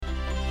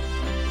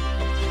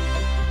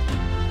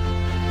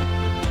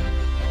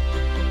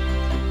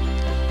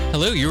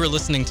Hello, you are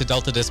listening to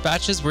Delta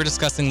Dispatches. We're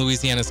discussing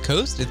Louisiana's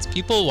coast, its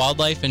people,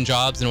 wildlife, and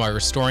jobs, and why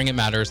restoring it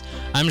matters.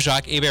 I'm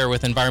Jacques Hebert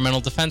with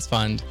Environmental Defense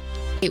Fund.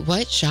 Wait,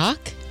 what,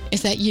 Jacques?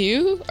 Is that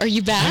you? Are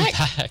you back?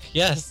 I'm back,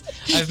 yes.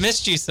 I've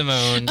missed you,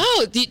 Simone.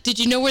 Oh, did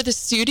you know where the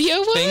studio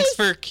was? Thanks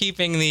for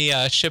keeping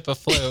the ship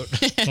afloat.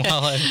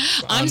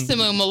 I'm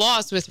Simone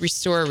Maloz with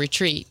Restore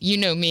Retreat. You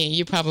know me.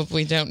 You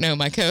probably don't know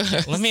my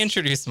co-host. Let me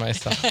introduce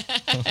myself.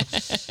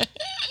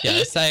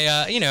 Yes,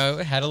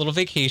 I had a little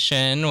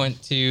vacation,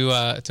 went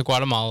to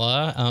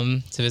Guatemala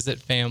to visit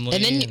family.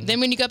 And then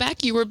when you got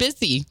back, you were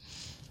busy.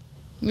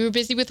 We were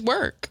busy with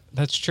work.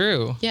 That's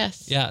true.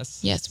 Yes.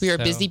 We are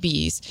busy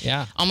bees.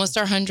 Yeah. Almost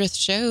our 100th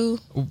show.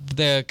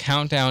 The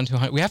countdown to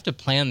 100. We have to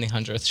plan the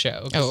 100th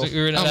show.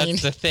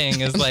 That's the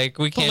thing is like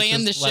we can't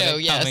plan just the show.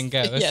 Let it come and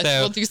go. Yes, so,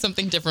 we'll do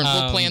something different.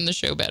 We'll plan the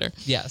show better.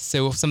 Yeah,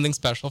 so something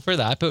special for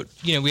that. But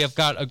we have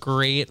got a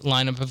great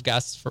lineup of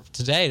guests for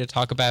today to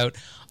talk about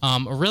a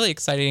really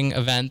exciting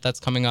event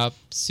that's coming up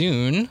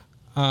soon.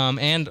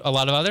 And a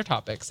lot of other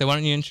topics. So why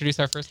don't you introduce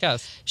our first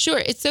guest? Sure.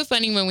 It's so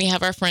funny when we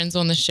have our friends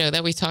on the show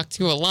that we talk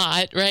to a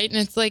lot, right? And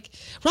it's like,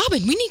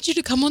 Robin, we need you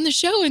to come on the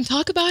show and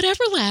talk about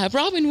Everlab.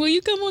 Robin, will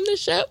you come on the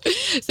show?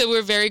 So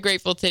we're very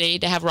grateful today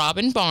to have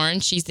Robin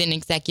Barnes. She's an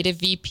executive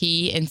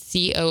VP and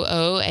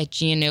COO at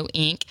GNO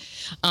Inc.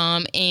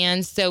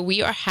 And so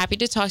we are happy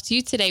to talk to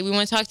you today. We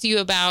want to talk to you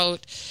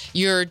about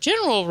your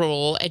general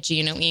role at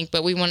GNO Inc.,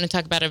 but we want to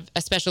talk about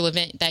a special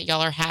event that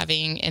y'all are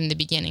having in the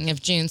beginning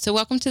of June. So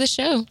welcome to the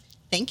show.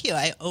 Thank you.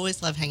 I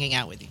always love hanging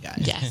out with you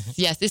guys.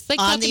 Yes. It's like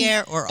on the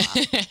air or off.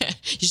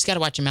 You just got to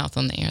watch your mouth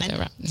on the air, though,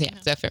 Robin. Yeah,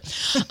 so fair.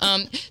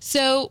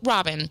 So,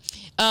 Robin,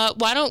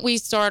 why don't we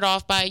start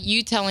off by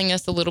you telling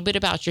us a little bit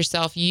about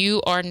yourself?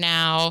 You are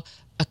now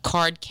a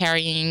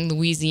card-carrying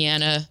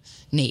Louisiana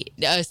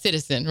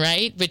citizen,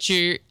 right? But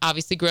you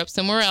obviously grew up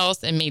somewhere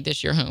else and made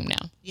this your home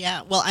now.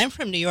 Yeah. Well, I'm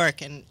from New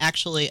York, and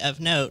actually, of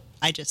note,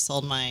 I just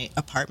sold my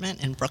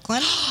apartment in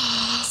Brooklyn.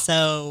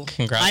 So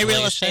my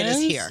real estate is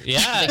here.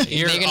 Yeah,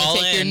 they're going to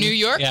take your New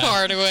York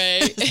card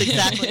away. That's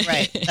exactly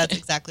right. That's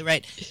exactly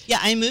right. Yeah,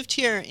 I moved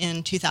here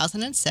in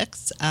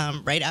 2006,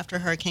 right after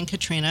Hurricane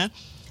Katrina.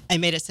 I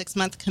made a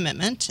 6-month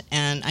commitment,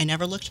 and I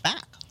never looked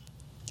back.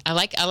 I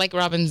like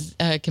Robin's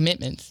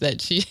commitments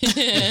that she.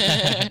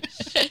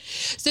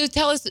 So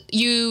tell us,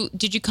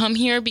 did you come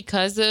here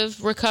because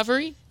of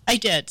recovery? I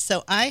did.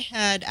 So I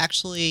had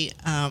actually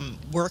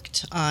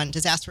worked on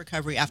disaster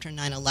recovery after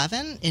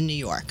 9/11 in New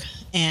York.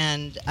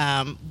 And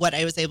what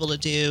I was able to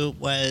do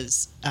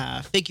was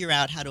figure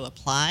out how to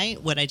apply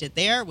what I did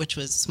there, which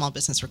was small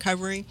business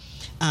recovery,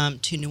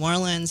 to New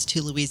Orleans,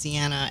 to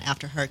Louisiana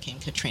after Hurricane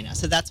Katrina.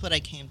 So that's what I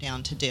came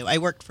down to do. I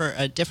worked for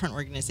a different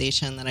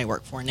organization than I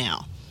work for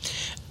now.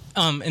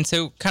 And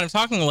so kind of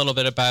talking a little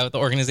bit about the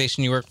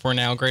organization you work for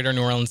now, Greater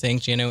New Orleans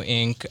Inc., GNO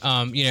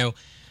Inc.,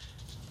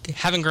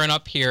 having grown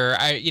up here,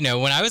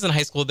 when I was in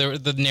high school,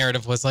 the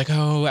narrative was like,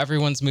 oh,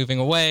 everyone's moving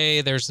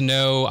away. There's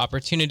no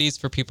opportunities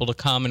for people to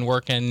come and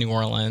work in New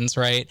Orleans,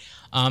 right?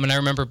 And I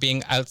remember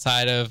being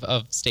outside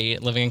of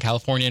state, living in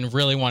California, and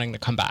really wanting to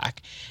come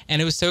back. And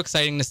it was so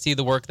exciting to see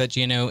the work that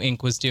GNO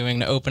Inc. was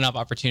doing to open up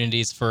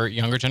opportunities for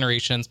younger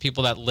generations,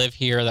 people that live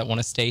here, that want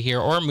to stay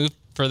here, or move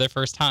for their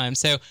first time.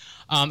 So,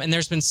 and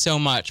there's been so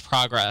much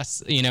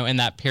progress, in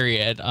that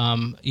period,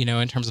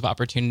 in terms of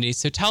opportunities.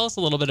 So tell us a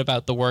little bit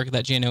about the work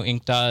that GNO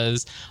Inc.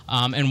 does,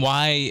 and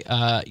why,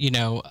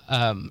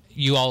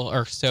 you all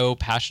are so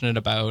passionate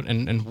about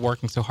and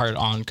working so hard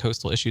on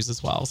coastal issues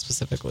as well,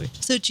 specifically.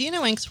 So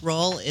GNO Inc.'s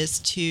role is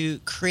to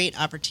create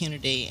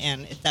opportunity,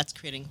 and if that's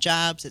creating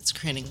jobs, it's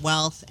creating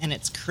wealth, and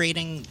it's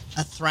creating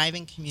a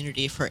thriving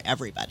community for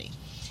everybody.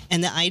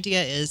 And the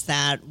idea is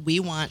that we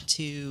want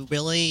to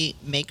really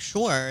make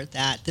sure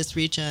that this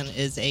region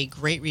is a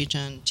great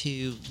region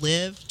to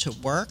live, to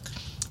work,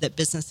 that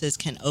businesses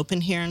can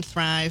open here and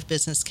thrive,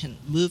 business can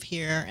move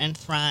here and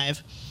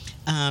thrive,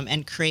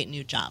 and create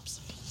new jobs.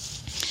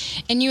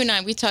 And you and I,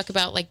 we talk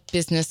about like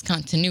business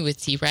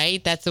continuity,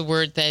 right? That's a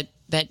word that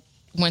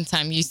one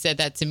time you said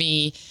that to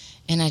me,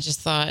 and I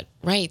just thought,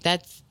 right,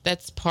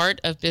 that's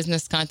part of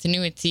business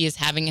continuity is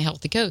having a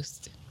healthy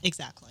coast.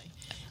 Exactly.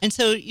 And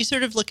so you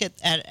sort of look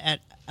at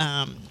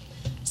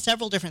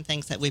several different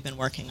things that we've been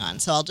working on.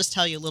 So I'll just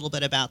tell you a little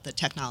bit about the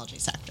technology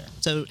sector.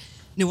 So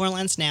New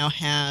Orleans now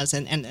has,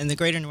 and the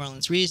Greater New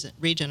Orleans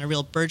region, a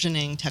real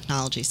burgeoning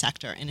technology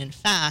sector. And in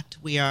fact,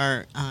 we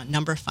are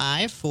number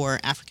 5 for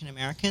African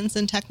Americans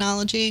in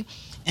technology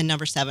and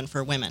number 7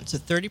 for women. So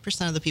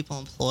 30% of the people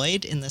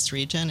employed in this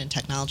region in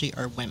technology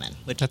are women,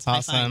 which That's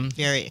awesome. I find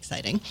very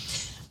exciting.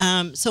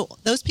 So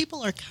those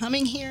people are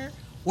coming here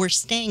or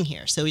staying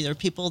here. So either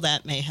people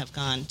that may have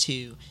gone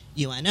to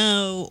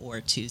UNO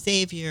or to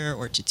Xavier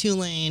or to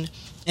Tulane,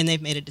 and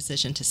they've made a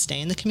decision to stay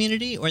in the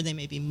community, or they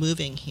may be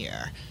moving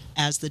here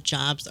as the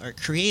jobs are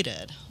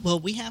created.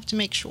 Well, we have to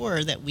make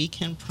sure that we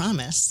can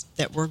promise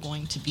that we're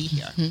going to be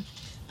here.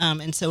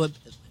 Mm-hmm. And so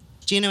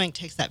GNO Inc.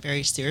 takes that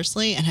very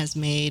seriously and has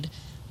made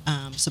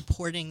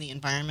supporting the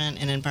environment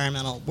and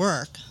environmental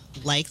work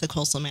like the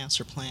Coastal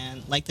Master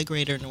Plan, like the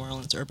Greater New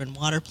Orleans Urban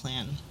Water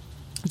Plan,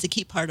 It's a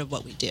key part of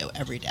what we do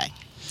every day.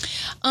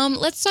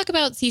 Let's talk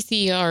about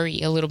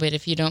CCRE a little bit,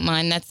 if you don't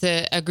mind. That's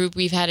a group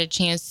we've had a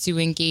chance to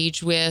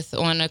engage with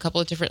on a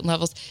couple of different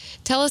levels.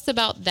 Tell us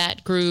about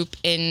that group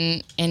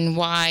and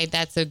why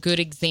that's a good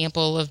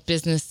example of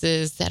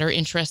businesses that are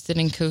interested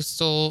in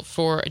coastal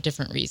for a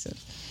different reason.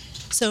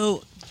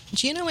 So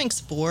GNO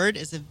Inc.'s board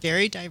is a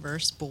very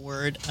diverse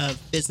board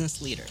of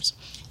business leaders.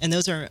 And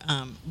those are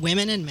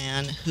women and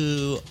men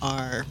who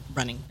are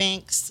running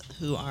banks,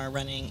 who are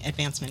running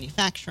advanced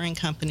manufacturing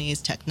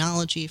companies,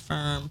 technology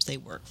firms. They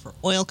work for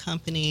oil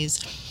companies.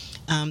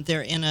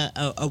 They're in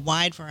a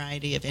wide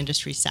variety of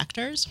industry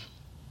sectors.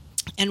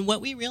 And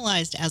what we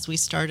realized as we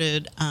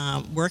started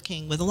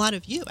working with a lot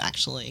of you,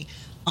 actually,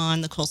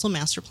 on the Coastal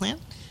Master Plan,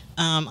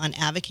 on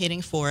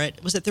advocating for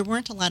it, was that there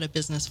weren't a lot of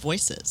business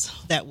voices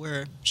that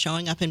were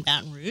showing up in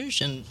Baton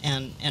Rouge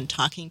and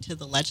talking to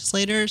the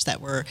legislators,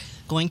 that were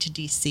going to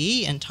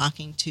D.C. and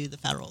talking to the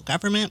federal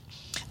government,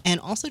 and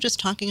also just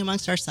talking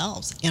amongst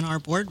ourselves in our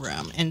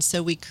boardroom. And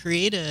so we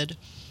created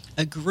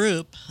a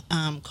group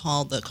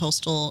called the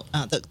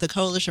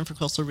Coalition for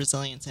Coastal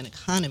Resilience and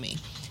Economy.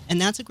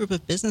 And that's a group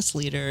of business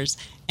leaders,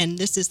 and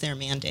this is their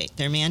mandate.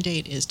 Their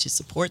mandate is to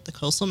support the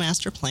Coastal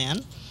Master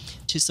Plan,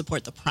 to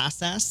support the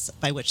process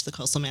by which the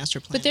Coastal Master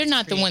Plan But they're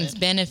not the ones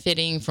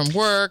benefiting from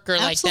work or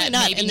Absolutely like that.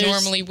 not. Maybe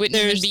normally wouldn't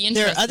even be interested.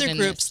 There are other in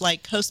groups this.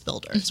 like Coast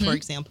Builders, for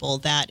example,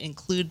 that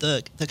include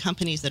the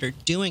companies that are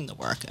doing the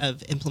work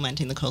of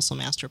implementing the Coastal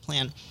Master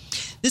Plan.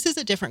 This is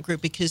a different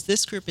group because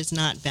this group is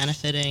not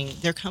benefiting,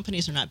 their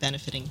companies are not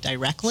benefiting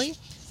directly.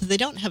 So they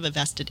don't have a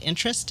vested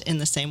interest in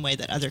the same way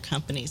that other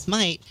companies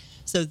might.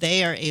 So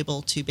they are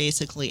able to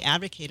basically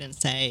advocate and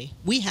say,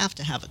 we have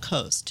to have a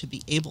coast to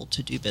be able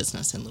to do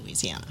business in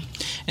Louisiana.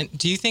 And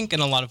do you think in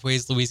a lot of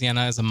ways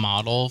Louisiana is a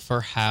model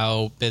for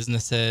how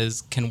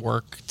businesses can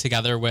work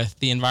together with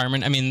the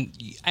environment? I mean,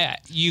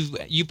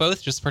 you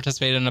both just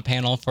participated in a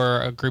panel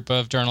for a group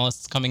of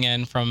journalists coming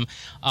in from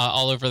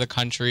all over the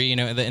country, you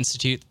know, the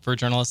Institute for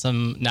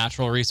Journalism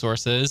Natural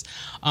Resources.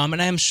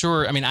 And I'm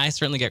sure, I mean, I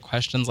certainly get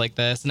questions like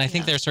this. And I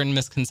think there are certain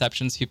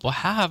misconceptions people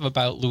have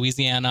about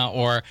Louisiana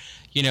or,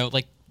 you know,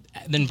 like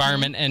the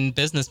environment and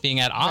business being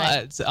at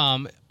odds.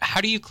 Right.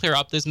 How do you clear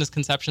up those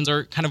misconceptions,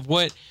 or kind of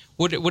what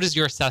is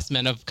your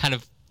assessment of kind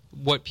of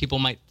what people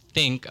might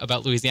think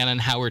about Louisiana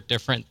and how we're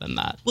different than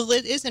that? Well,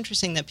 it is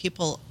interesting that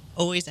people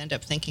always end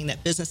up thinking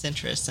that business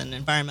interests and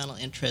environmental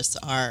interests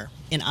are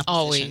in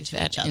opposition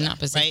to each other. In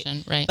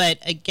opposition, right? But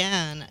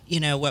again, you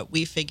know, what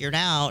we figured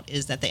out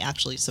is that they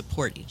actually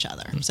support each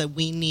other. Mm-hmm. So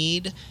we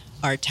need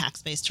our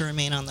tax base to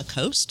remain on the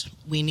coast.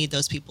 We need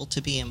those people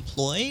to be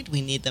employed.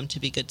 We need them to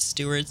be good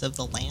stewards of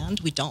the land.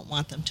 We don't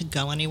want them to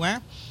go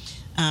anywhere.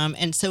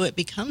 And so it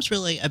becomes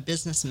really a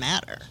business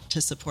matter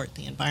to support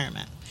the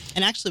environment.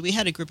 And actually, we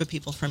had a group of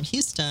people from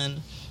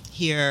Houston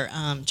here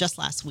just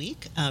last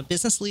week,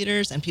 business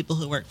leaders and people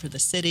who work for the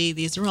city.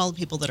 These are all the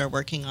people that are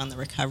working on the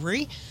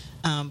recovery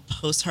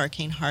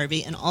post-Hurricane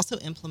Harvey, and also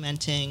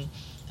implementing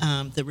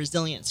the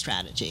resilience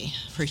strategy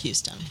for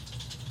Houston.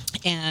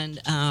 And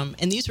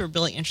these were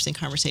really interesting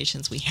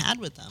conversations we had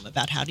with them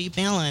about how do you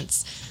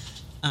balance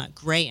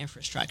gray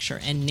infrastructure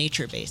and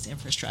nature-based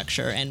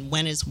infrastructure, and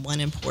when is one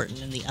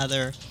important and the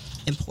other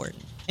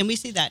important. And we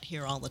see that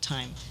here all the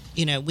time.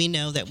 You know, we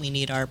know that we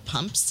need our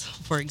pumps,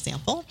 for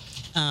example,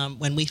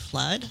 when we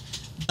flood,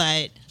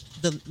 but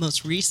the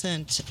most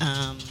recent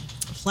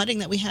flooding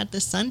that we had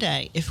this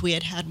Sunday, if we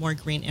had had more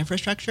green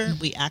infrastructure,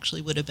 we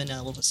actually would have been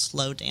able to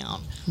slow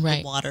down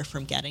the water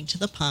from getting to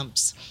the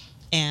pumps,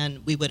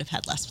 and we would have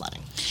had less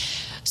flooding.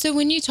 So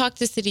when you talk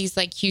to cities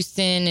like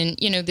Houston, and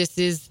you know, this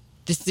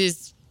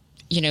is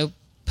you know,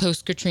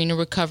 post-Katrina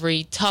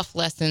recovery, tough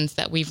lessons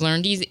that we've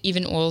learned,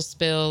 even oil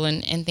spill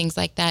and things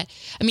like that.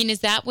 I mean, is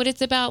that what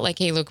it's about? Like,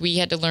 hey, look, we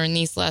had to learn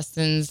these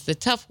lessons the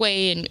tough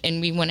way,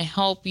 and we want to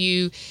help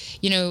you.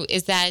 You know,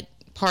 is that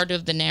part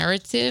of the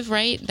narrative,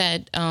 right?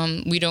 That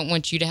we don't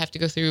want you to have to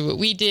go through what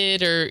we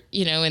did, or,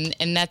 you know,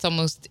 and that's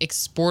almost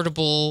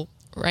exportable,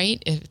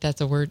 right? If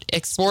that's a word,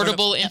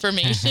 exportable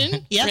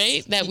information, yes.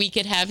 Right? That we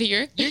could have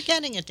here. You're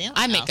getting it down.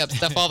 I make up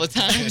stuff all the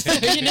time, so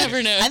you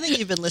never know. I think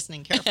you've been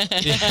listening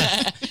carefully.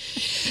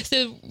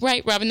 So,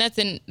 right, Robin, that's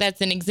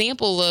an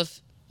example of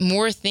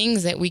more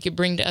things that we could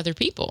bring to other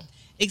people.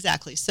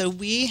 Exactly. So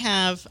we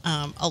have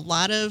a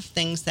lot of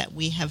things that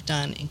we have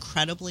done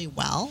incredibly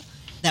well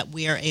that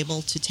we are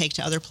able to take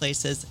to other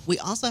places. We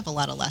also have a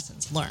lot of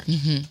lessons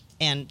learned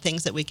and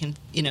things that we can,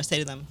 you know, say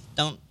to them,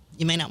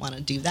 you may not want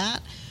to do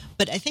that.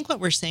 But I think what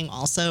we're seeing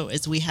also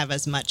is we have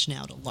as much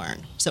now to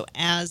learn. So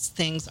as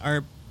things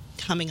are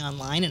coming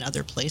online in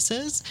other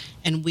places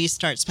and we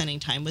start spending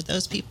time with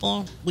those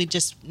people, we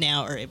just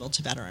now are able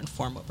to better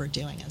inform what we're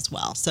doing as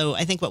well. So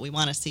I think what we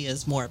want to see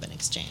is more of an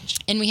exchange.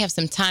 And we have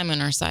some time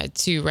on our side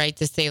too, right?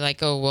 To say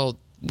like, oh, well,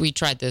 we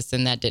tried this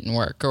and that didn't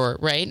work, or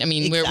right? I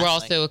mean, Exactly. we're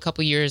also a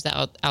couple years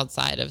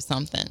outside of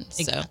something.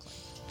 So. Exactly.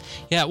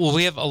 Yeah, well,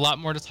 we have a lot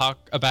more to talk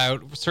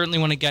about. We certainly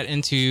want to get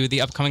into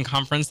the upcoming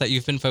conference that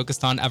you've been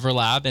focused on,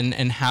 EverLab,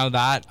 and how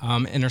that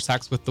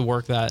intersects with the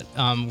work that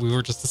we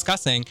were just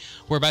discussing.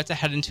 We're about to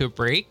head into a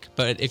break,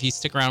 but if you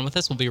stick around with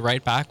us, we'll be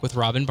right back with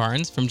Robin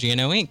Barnes from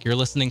GNO Inc. You're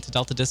listening to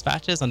Delta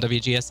Dispatches on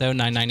WGSO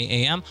 990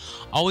 AM,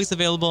 always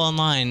available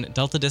online,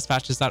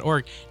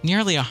 deltadispatches.org.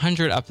 Nearly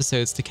 100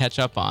 episodes to catch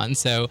up on,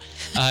 so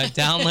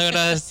download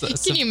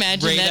us. Can you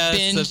imagine that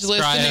binge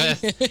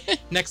listening?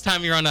 Next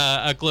time you're on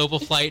a global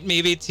flight,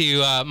 maybe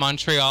to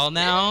Montreal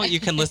now,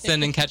 you can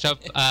listen and catch up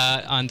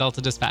on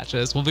Delta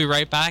Dispatches. We'll be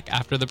right back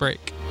after the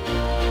break.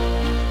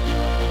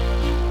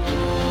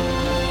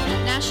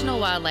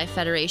 National Wildlife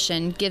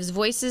Federation gives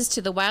voices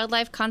to the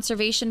wildlife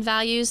conservation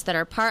values that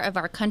are part of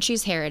our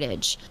country's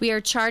heritage. We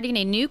are charting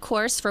a new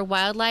course for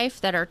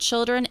wildlife that our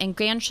children and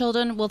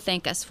grandchildren will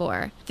thank us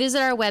for. Visit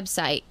our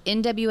website,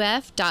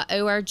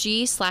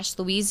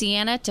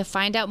 nwf.org/Louisiana, to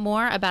find out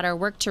more about our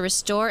work to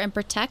restore and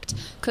protect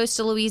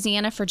coastal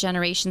Louisiana for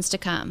generations to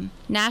come.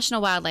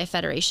 National Wildlife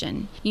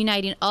Federation,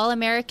 uniting all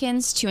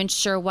Americans to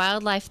ensure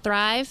wildlife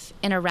thrive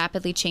in a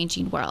rapidly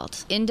changing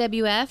world.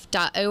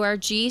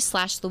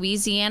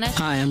 nwf.org/Louisiana.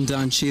 Hi, I'm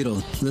Don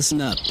Cheadle. Listen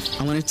up.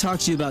 I want to talk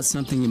to you about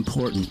something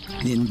important,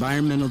 the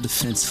Environmental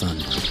Defense Fund.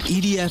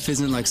 EDF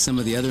isn't like some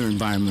of the other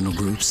environmental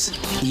groups.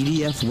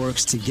 EDF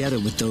works together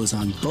with those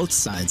on both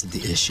sides of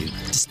the issue.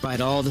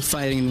 Despite all the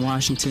fighting in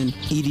Washington,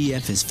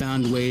 EDF has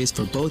found ways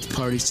for both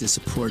parties to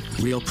support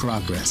real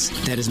progress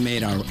that has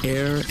made our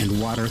air and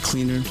water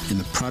cleaner and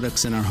the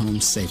products in our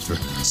homes safer.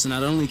 So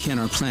not only can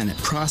our planet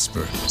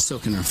prosper, so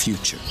can our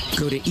future.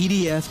 Go to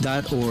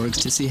edf.org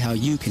to see how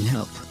you can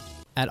help.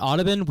 At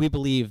Audubon, we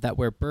believe that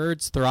where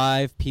birds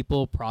thrive,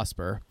 people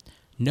prosper.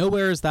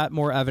 Nowhere is that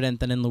more evident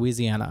than in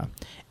Louisiana.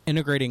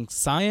 Integrating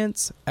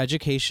science,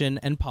 education,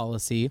 and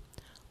policy,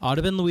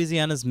 Audubon,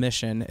 Louisiana's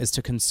mission is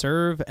to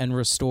conserve and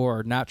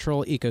restore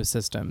natural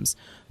ecosystems,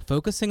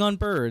 focusing on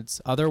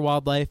birds, other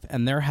wildlife,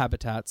 and their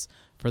habitats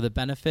for the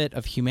benefit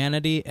of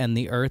humanity and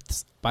the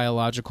Earth's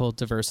biological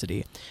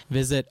diversity.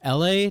 Visit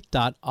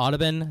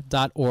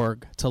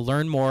la.audubon.org to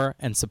learn more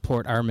and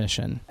support our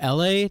mission.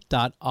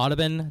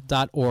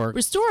 la.audubon.org.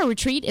 Restore a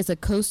Retreat is a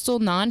coastal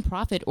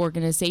nonprofit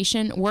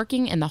organization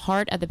working in the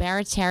heart of the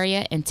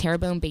Barataria and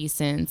Terrebonne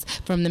basins,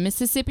 from the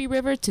Mississippi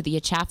River to the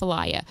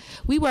Atchafalaya.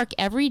 We work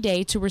every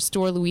day to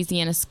restore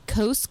Louisiana's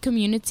coast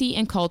community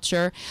and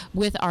culture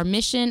with our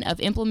mission of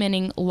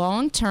implementing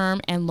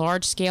long-term and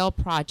large-scale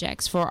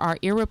projects for our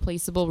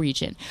irreplaceable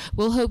region.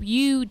 We'll hope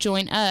you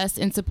join us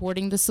in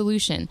supporting the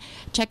solution.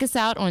 Check us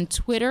out on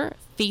Twitter,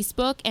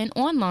 Facebook, and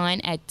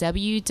online at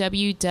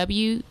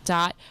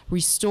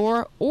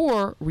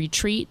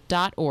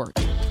www.restoreorretreat.org.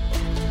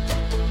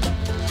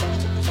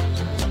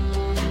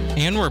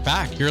 And we're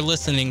back. You're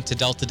listening to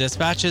Delta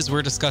Dispatches.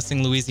 We're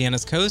discussing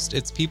Louisiana's coast,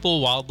 its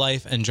people,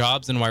 wildlife, and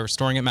jobs, and why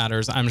restoring it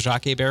matters. I'm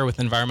Jacques Hebert with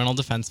Environmental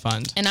Defense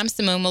Fund. And I'm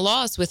Simone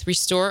Maloz with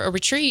Restore a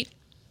Retreat.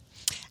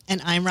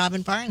 And I'm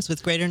Robin Barnes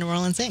with Greater New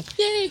Orleans Inc.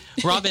 Yay!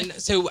 Robin,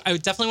 so I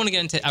definitely want to get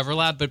into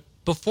EverLab, but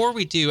before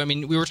we do, I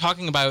mean, we were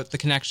talking about the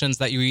connections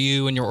that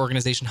you and your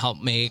organization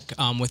help make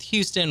with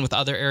Houston, with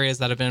other areas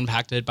that have been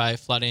impacted by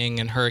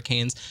flooding and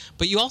hurricanes,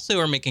 but you also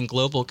are making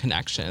global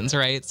connections,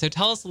 right? So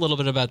tell us a little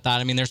bit about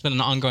that. I mean, there's been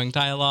an ongoing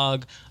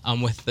dialogue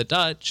with the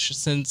Dutch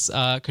since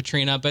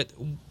Katrina, but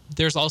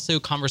there's also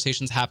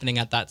conversations happening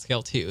at that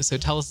scale too. So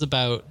tell us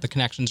about the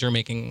connections you're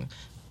making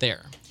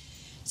there.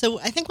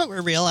 So I think what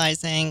we're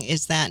realizing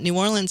is that New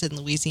Orleans and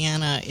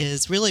Louisiana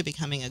is really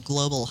becoming a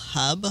global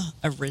hub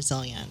of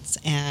resilience.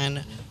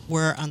 And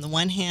we're, on the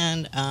one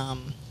hand,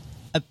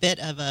 a bit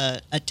of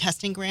a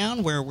testing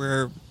ground where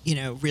we're,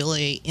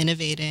 really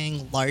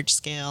innovating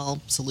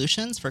large-scale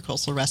solutions for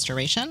coastal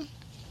restoration,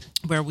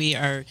 where we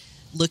are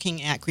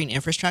looking at green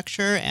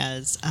infrastructure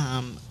as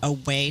a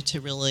way to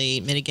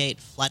really mitigate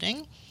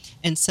flooding.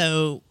 And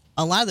so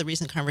a lot of the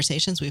recent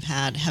conversations we've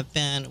had have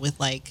been with,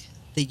 like,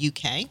 the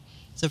UK.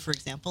 So, for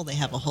example, they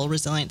have a whole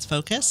resilience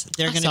focus.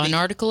 I saw an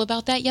article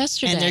about that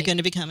yesterday. And they're going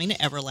to be coming to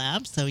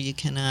EverLab, so you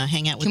can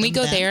hang out with them. Can we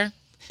go there?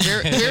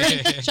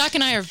 Jacques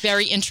and I are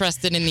very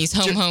interested in these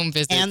home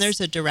visits. And there's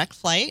a direct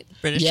flight,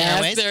 British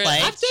Airways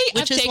flight,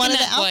 which is one of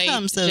the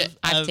outcomes of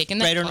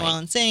Greater New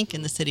Orleans Inc.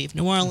 and the city of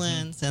New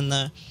Orleans and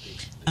the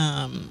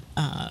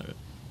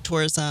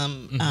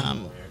tourism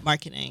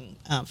marketing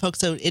folks.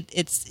 So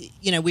it's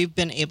we've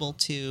been able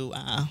to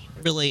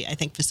really, I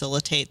think,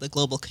 facilitate the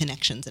global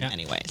connections in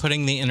many ways.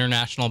 Putting the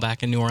international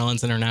back in New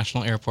Orleans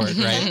International Airport,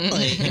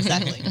 right?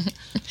 Exactly.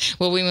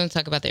 Well, we won't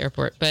talk about the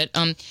airport, but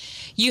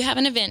you have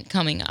an event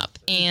coming up,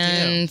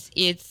 and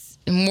it's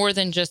more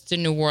than just a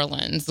New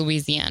Orleans,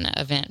 Louisiana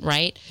event,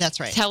 right? That's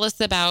right. Tell us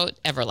about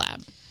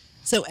EverLab.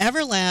 So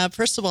EverLab,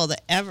 first of all, the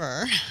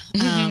Ever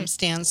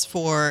stands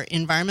for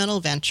Environmental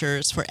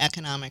Ventures for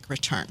Economic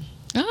Return.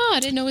 Oh, I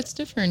didn't know it's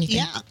different.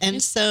 Yeah,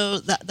 and so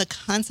the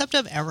concept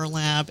of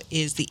EverLab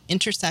is the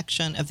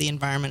intersection of the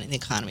environment and the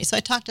economy. So I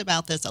talked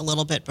about this a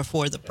little bit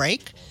before the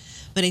break,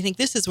 But I think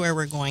this is where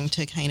we're going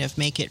to kind of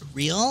make it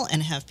real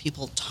and have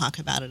people talk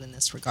about it in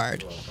this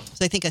regard.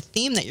 So I think a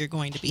theme that you're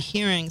going to be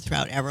hearing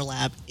throughout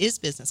EverLab is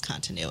business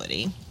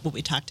continuity, what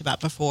we talked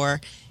about before.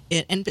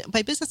 And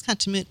by business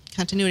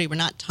continuity, we're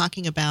not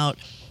talking about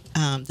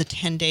the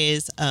 10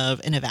 days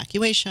of an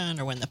evacuation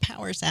or when the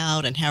power's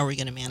out and how are we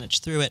going to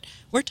manage through it.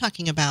 We're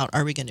talking about,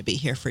 are we going to be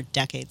here for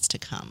decades to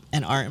come?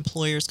 And are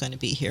employers going to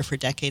be here for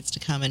decades to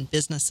come, and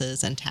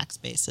businesses and tax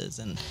bases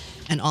and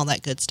all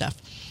that good stuff.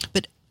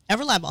 But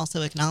EverLab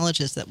also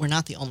acknowledges that we're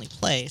not the only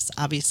place,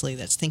 obviously,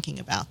 that's thinking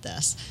about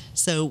this.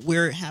 So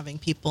we're having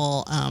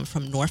people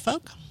from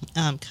Norfolk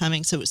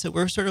coming. So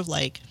we're sort of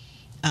like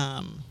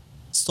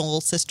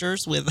soul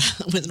sisters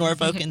with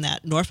Norfolk in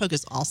that Norfolk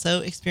is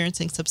also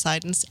experiencing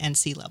subsidence and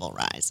sea level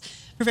rise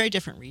for very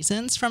different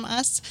reasons from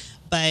us,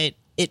 but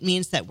it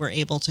means that we're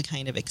able to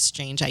kind of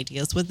exchange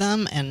ideas with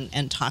them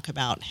and talk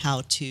about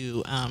how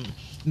to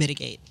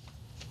mitigate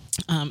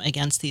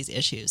against these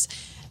issues.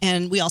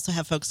 And we also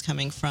have folks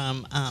coming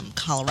from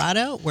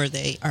Colorado, where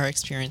they are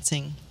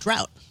experiencing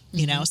drought,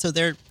 you know, so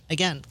they're,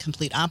 again,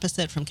 complete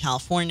opposite from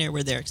California,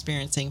 where they're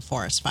experiencing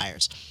forest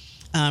fires.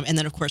 And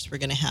then, of course, we're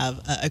going to have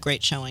a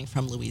great showing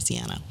from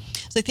Louisiana.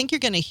 So I think you're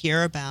going to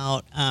hear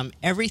about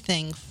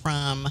everything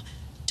from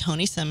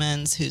Tony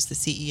Simmons, who's the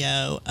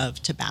CEO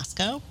of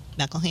Tabasco,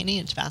 McElhaney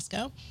and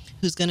Tabasco,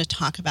 who's going to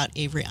talk about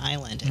Avery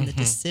Island and the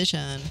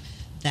decision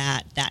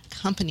that that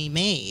company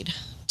made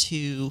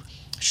to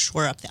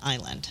shore up the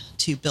island,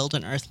 to build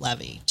an earth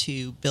levee,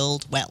 to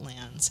build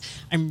wetlands.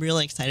 I'm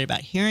really excited about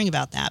hearing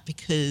about that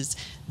because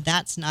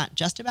that's not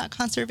just about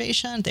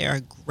conservation. They're a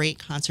great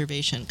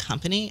conservation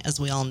company, as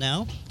we all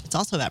know. It's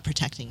also about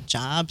protecting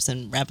jobs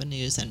and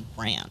revenues and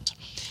brand.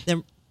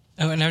 Oh,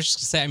 and I was just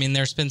going to say, I mean,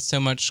 there's been so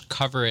much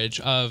coverage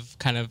of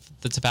kind of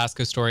the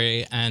Tabasco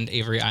story and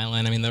Avery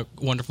Island. I mean, the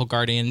wonderful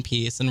Guardian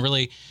piece, and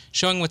really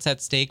showing what's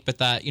at stake, but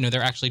that, you know,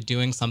 they're actually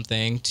doing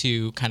something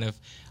to kind of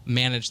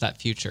manage that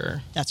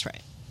future. That's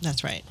right.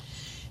 That's right.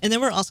 And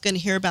then we're also going to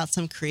hear about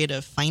some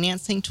creative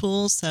financing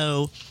tools.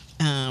 So,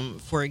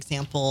 for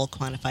example,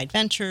 Quantified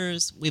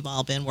Ventures, we've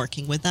all been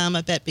working with them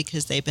a bit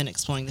because they've been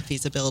exploring the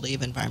feasibility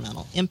of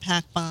environmental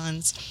impact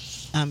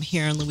bonds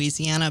here in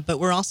Louisiana. But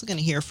we're also going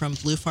to hear from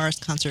Blue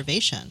Forest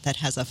Conservation that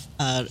has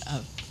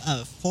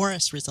a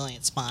forest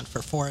resilience bond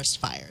for forest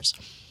fires.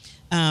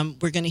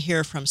 We're going to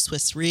hear from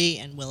Swiss Re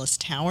and Willis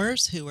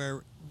Towers, who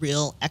are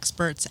real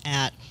experts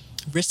at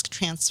risk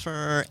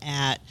transfer,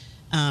 at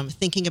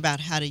thinking about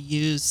how to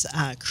use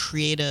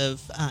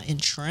creative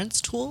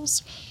insurance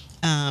tools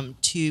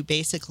to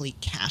basically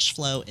cash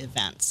flow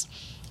events.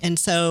 And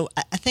so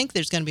I think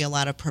there's going to be a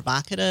lot of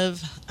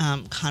provocative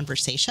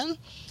conversation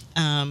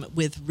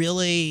with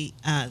really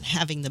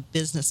having the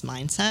business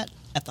mindset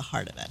at the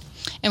heart of it.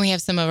 And we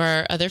have some of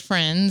our other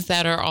friends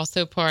that are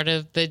also part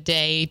of the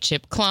day.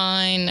 Chip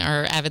Klein,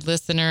 our avid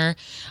listener,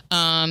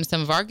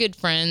 some of our good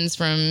friends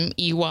from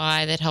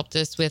EY that helped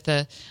us with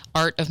the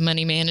art of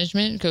money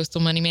management, coastal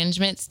money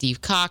management,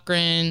 Steve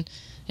Cochran,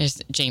 there's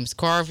James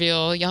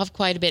Carville. Y'all have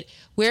quite a bit.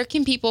 Where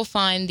can people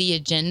find the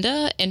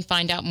agenda and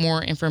find out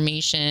more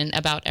information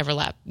about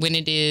EverLab, when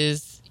it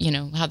is, you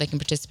know, how they can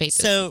participate?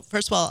 So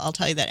first of all, I'll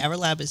tell you that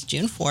EverLab is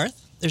June 4th.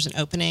 There's an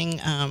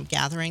opening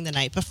gathering the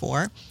night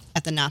before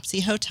at the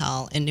Nopsey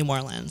Hotel in New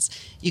Orleans.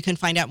 You can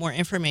find out more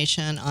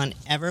information on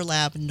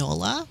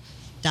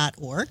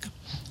everlabnola.org.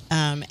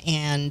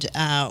 And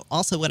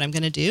also what I'm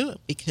going to do,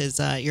 because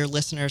your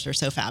listeners are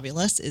so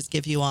fabulous, is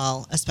give you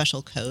all a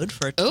special code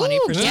for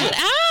 20%. Get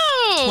out!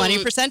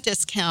 20%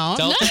 discount.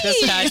 Delta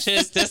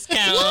Dispatches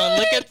discount.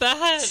 Look at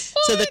that.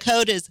 So the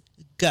code is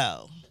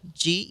GEAUX.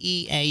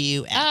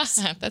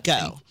 GEAUX. That's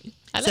Go.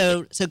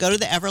 So go to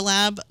the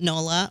EverLab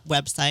NOLA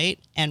website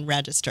and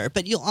register.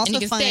 But you'll also and you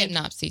can find stay at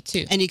Nopsey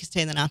too. And you can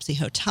stay in the Nopsey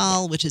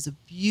Hotel, which is a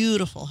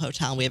beautiful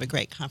hotel. We have a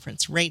great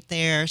conference right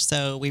there.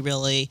 So we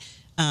really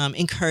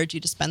encourage you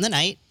to spend the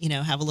night. You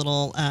know, have a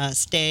little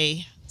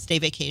stay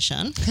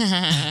vacation.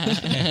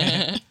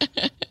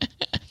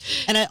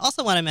 And I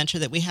also want to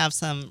mention that we have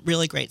some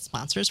really great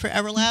sponsors for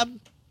EverLab.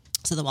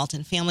 So the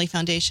Walton Family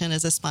Foundation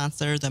is a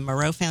sponsor. The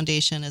Moreau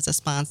Foundation is a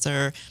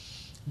sponsor.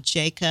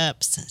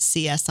 Jacobs,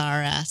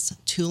 CSRS,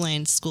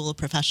 Tulane School of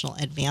Professional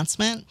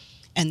Advancement,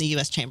 and the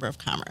U.S. Chamber of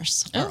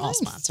Commerce are all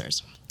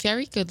sponsors.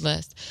 Very good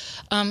list.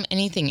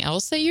 Anything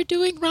else that you're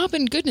doing,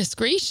 Robin? Goodness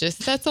gracious,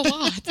 that's a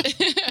lot.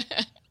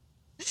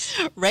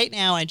 Right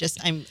now,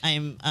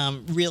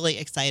 I'm really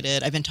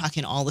excited. I've been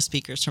talking to all the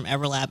speakers from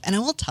EverLab, and I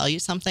will tell you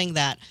something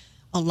that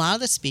a lot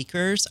of the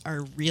speakers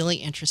are really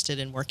interested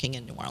in working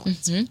in New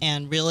Orleans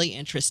and really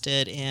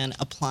interested in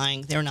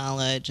applying their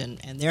knowledge and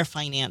their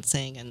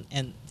financing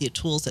and the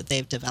tools that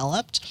they've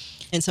developed.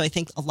 And so I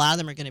think a lot of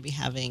them are going to be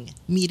having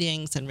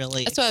meetings and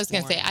really. That's what I was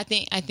going to say. I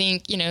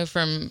think you know,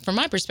 from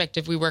my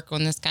perspective, we work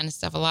on this kind of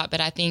stuff a lot.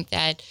 But I think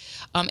that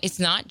it's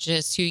not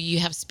just who you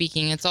have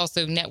speaking; it's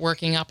also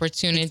networking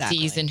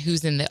opportunities and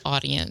who's in the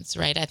audience,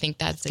 right? I think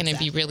that's going to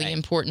be really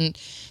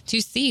important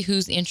to see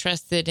who's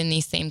interested in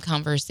these same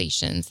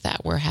conversations that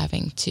that we're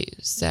having too.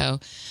 So,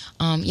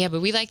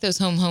 but we like those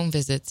home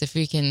visits. If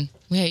we can,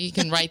 you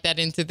can write that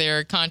into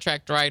their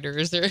contract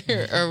writers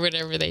or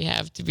whatever they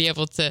have to be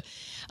able to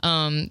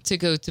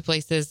go to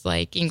places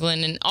like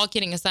England. And all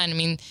kidding aside, I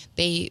mean,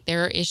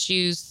 there are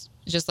issues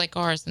just like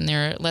ours, and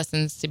there are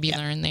lessons to be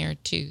learned there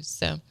too.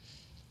 So,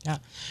 yeah.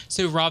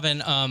 So,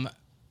 Robin,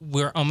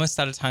 we're almost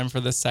out of time for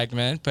this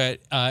segment, but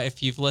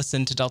if you've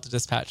listened to Delta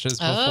Dispatches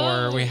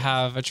before, we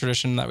have a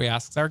tradition that we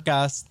ask our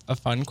guests a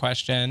fun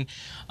question.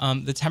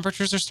 The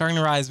temperatures are starting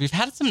to rise. We've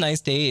had some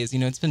nice days.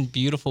 It's been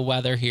beautiful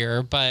weather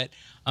here, but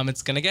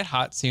it's going to get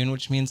hot soon,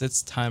 which means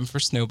it's time for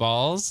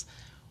snowballs.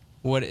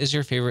 What is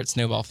your favorite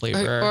snowball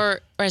flavor? Or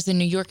as a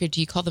New Yorker, do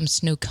you call them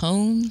snow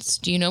cones?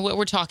 Do you know what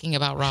we're talking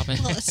about, Robin?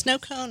 Well, a snow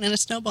cone and a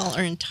snowball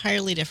are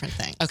entirely different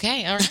things.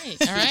 Okay, all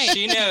right.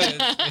 She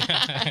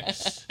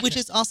knows. Which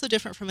is also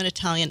different from an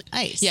Italian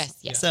ice. Yes.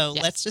 So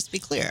let's just be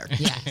clear.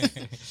 Yeah.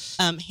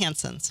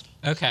 Hanson's.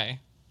 Okay.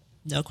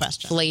 No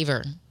question.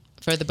 Flavor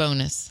for the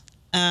bonus.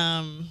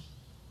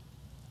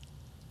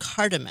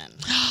 Cardamom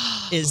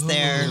is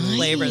their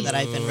flavor that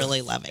I've been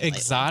really loving.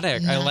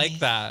 Exotic. Lately. I like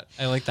that.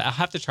 I'll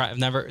have to try.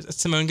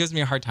 Simone gives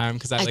me a hard time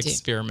because I like do.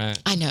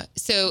 experiment. I know.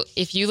 So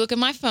if you look at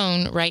my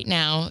phone right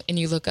now and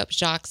you look up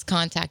Jacques'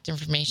 contact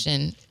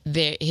information,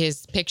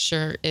 his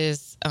picture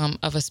is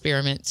of a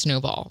spearmint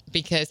snowball,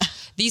 because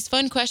these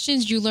fun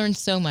questions, you learn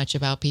so much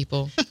about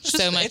people.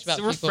 It's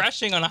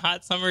refreshing on a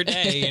hot summer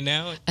day,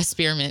 A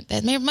spearmint.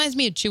 That reminds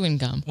me of chewing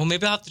gum. Well,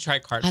 maybe I'll have to try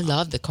cardamom. I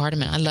love the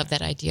cardamom. I love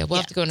that idea. We'll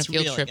have to go on a it's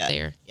field really trip good.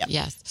 there. Yep.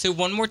 Yes. So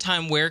one more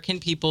time, where can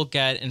people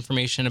get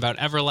information about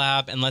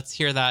Everlab? And let's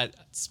hear that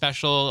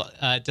special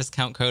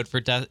discount code for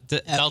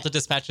Delta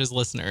Dispatches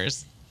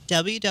listeners.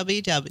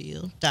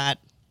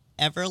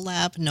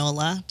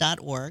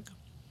 www.everlabnola.org.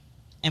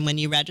 And when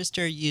you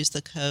register, use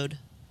the code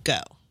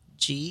GEAUX.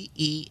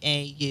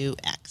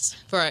 GEAUX.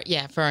 For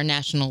our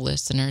national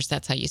listeners,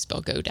 that's how you spell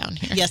go down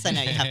here. Yes, I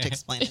know. You have to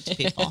explain it to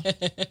people.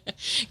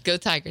 Go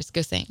Tigers,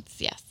 go Saints.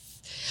 Yes.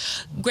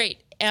 Great.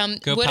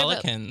 Go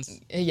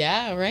Pelicans.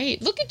 Yeah, right.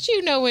 Look at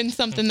you knowing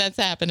something that's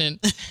happening.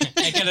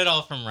 I get it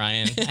all from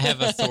Ryan. I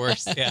have a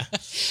source. Yeah.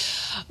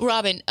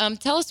 Robin,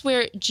 tell us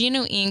where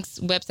Gino Inc.'s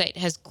website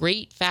has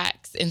great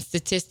facts and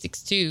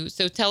statistics too.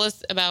 So tell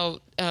us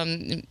about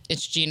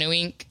it's Gino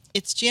Inc.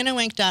 It's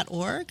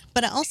ginoinc.org,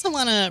 but I also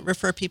want to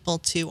refer people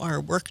to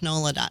our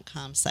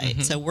worknola.com site.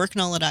 Mm-hmm. So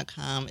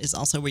worknola.com is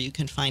also where you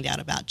can find out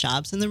about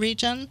jobs in the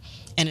region,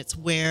 and it's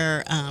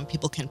where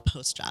people can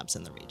post jobs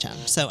in the region.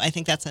 So I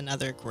think that's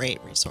another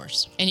great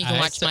resource. And you can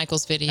watch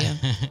Michael's video.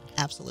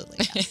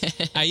 Absolutely,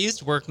 yes. I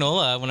used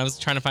Worknola when I was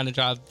trying to find a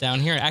job down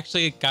here. I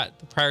actually got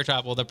the prior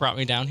job that brought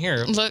me down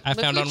here. I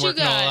found on what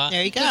you Worknola. got.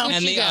 There you go.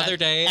 And the other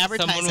day,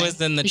 someone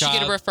was in the You job. should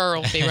get a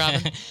referral fee,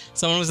 Robin.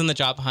 Someone was in the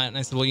job hunt, and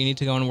I said, well, you need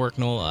to go on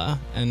Worknola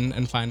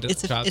and find a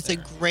job It's there.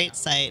 a great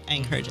site. I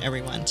encourage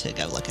everyone to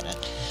go look at it.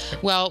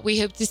 Well, we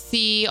hope to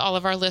see all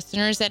of our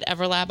listeners at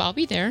Everlab. I'll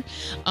be there.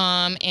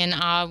 And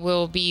I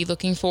will be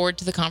looking forward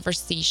to the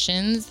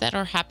conversations that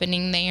are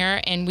happening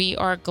there. And we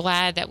are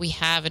glad that we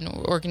have an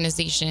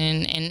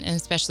organization and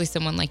especially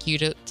someone like you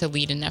to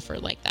lead an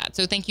effort like that.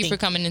 So thank you for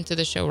coming into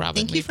the show, Robin.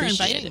 Thank you for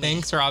inviting me.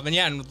 Thanks, Robin.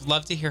 Yeah, and would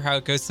love to hear how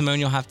it goes. Simone,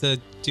 you'll have to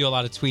do a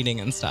lot of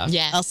tweeting and stuff.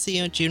 Yes. I'll see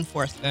you on June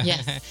 4th.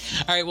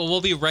 Yes. All right, well,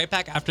 we'll be right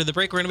back after the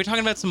break. We're going to be talking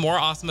about some more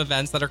awesome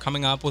events that are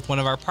coming up with one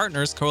of our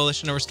partners,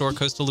 Coalition to Restore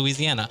Coastal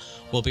Louisiana.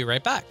 We'll be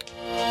right back.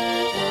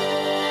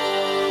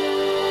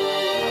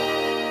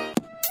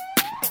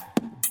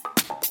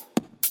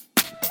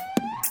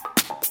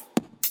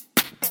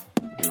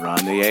 You're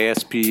on the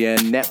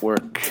ASPN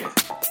network.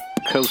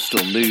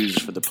 Coastal news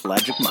for the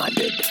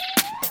pelagic-minded.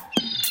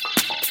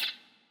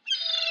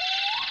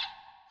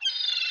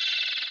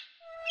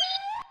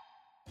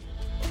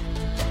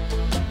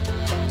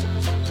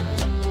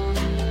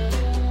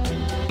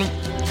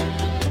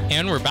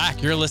 And we're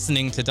back. You're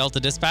listening to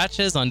Delta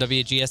Dispatches on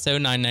WGSO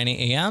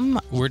 990 AM.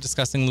 We're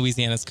discussing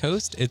Louisiana's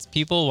coast, its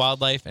people,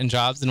 wildlife, and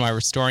jobs, and why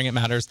restoring it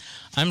matters.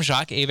 I'm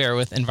Jacques Hebert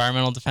with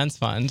Environmental Defense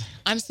Fund.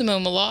 I'm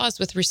Simone Malaz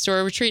with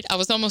Restore Retreat. I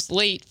was almost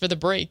late for the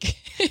break.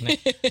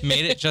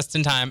 Made it just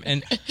in time.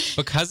 And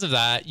because of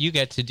that, you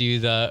get to do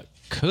the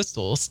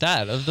coastal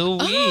stat of the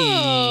week.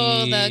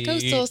 Oh, the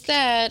coastal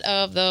stat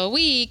of the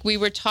week. We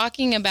were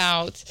talking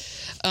about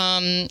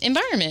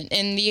environment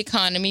and the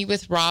economy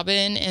with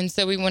Robin, and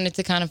so we wanted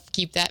to kind of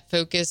keep that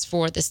focus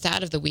for the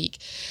stat of the week.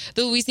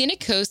 The Louisiana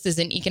coast is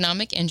an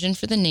economic engine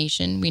for the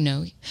nation, we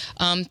know.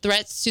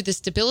 Threats to the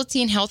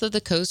stability and health of the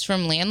coast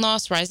from land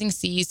loss, rising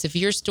seas,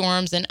 severe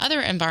storms, and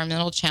other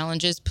environmental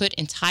challenges put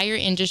entire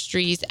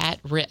industries at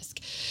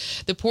risk.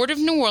 The Port of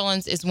New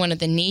Orleans is one of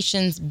the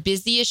nation's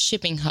busiest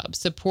shipping hubs,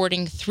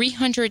 supporting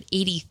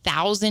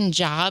 380,000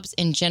 jobs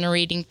and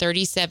generating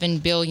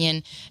 $37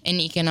 billion in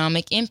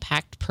economic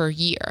impact per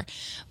year.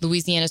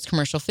 Louisiana's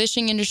commercial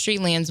fishing industry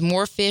lands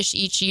more fish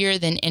each year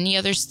than any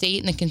other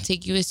state in the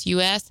contiguous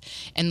U.S.,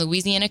 and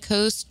Louisiana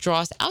coast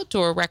draws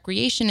outdoor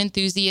recreation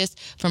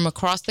enthusiasts from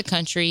across the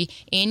country,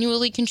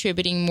 annually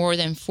contributing more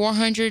than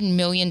 $400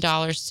 million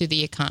to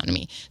the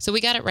economy. So we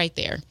got it right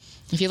there.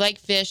 If you like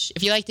fish,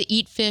 if you like to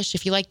eat fish,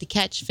 if you like to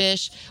catch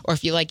fish, or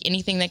if you like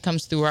anything that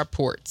comes through our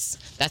ports,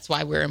 that's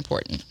why we're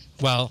important.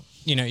 Well,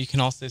 you can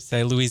also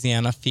say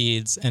Louisiana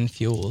feeds and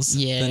fuels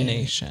Yeah. the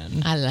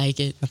nation. I like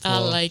it. I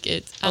like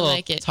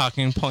it.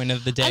 Talking point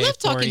of the day. I love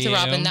talking for to you.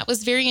 Robin. That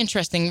was very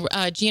interesting.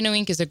 GNO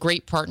Inc. is a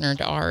great partner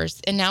to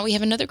ours. And now we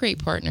have another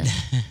great partner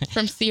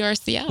from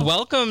CRCL.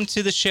 Welcome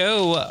to the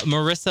show,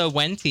 Marissa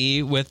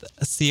Wente with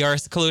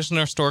Coalition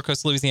Restore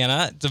Coastal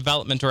Louisiana,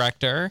 Development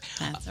Director.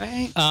 That's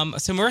right.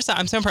 So Marissa,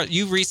 I'm so impressed.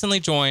 You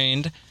recently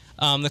joined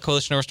the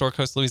Coalition Restore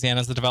Coastal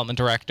Louisiana as the Development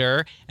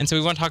Director. And so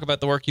we want to talk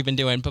about the work you've been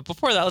doing. But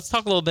before that, let's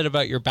talk a little bit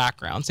about your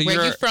background. So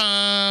Where you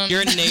from?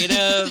 You're a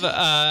native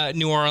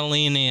New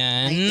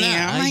Orleanian.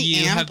 I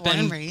You am have born been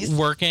and raised.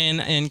 working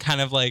in kind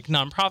of like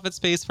nonprofit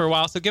space for a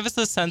while. So give us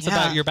a sense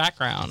about your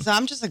background. So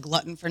I'm just a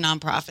glutton for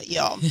nonprofit,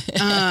 y'all.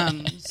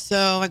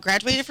 So I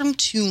graduated from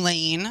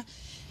Tulane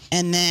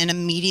and then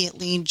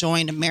immediately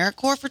joined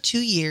AmeriCorps for 2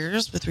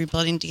 years with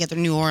Rebuilding Together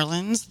New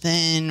Orleans.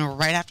 Then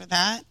right after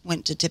that,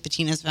 went to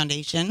Tipitina's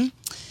Foundation.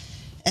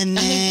 And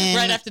then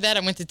Right after that, I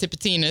went to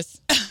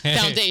Tipitina's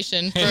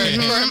Foundation for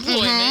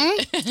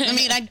employment. I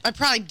mean, I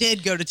probably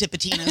did go to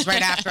Tipitina's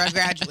right after I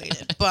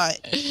graduated,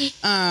 but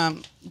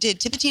did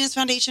Tipitina's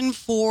Foundation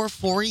for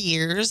 4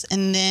 years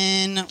and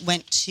then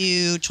went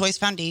to Choice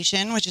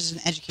Foundation, which is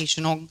an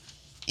educational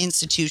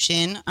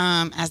institution,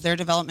 as their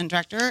development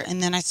director.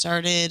 And then I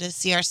started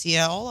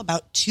CRCL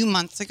about 2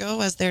 months ago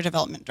as their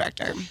development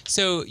director.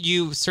 So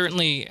you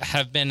certainly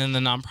have been in the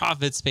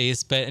nonprofit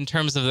space, but in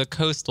terms of the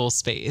coastal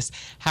space,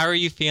 how are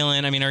you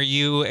feeling? I mean, are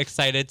you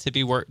excited to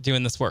be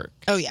doing this work?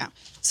 Oh, yeah.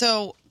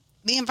 So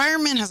the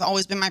environment has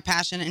always been my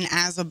passion. And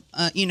as a,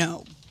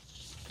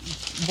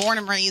 born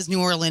and raised New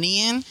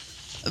Orleanian,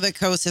 the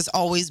coast has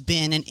always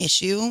been an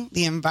issue.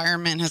 The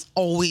environment has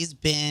always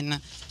been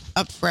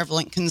a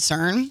prevalent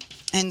concern.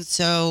 And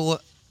so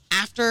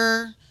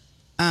after,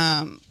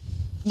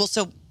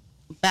 so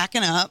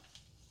backing up,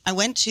 I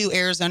went to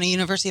Arizona,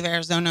 University of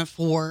Arizona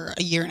for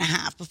a year and a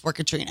half before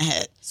Katrina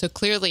hit. So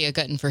clearly a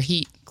glutton for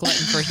heat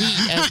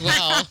as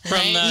well. From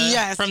right?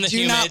 Yes, from the do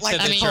humid not like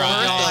to the the cold.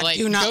 dry. I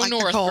do not go like the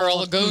north, cold.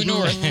 girl. Go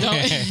north.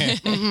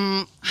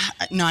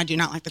 No, I do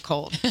not like the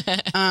cold.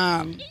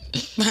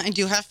 I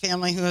do have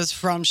family who is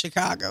from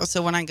Chicago,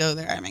 so when I go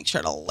there, I make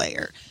sure to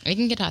layer. We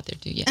can get out there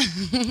too,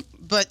 yeah.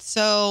 But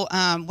so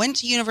went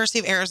to University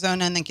of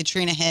Arizona, and then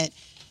Katrina hit.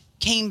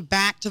 Came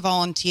back to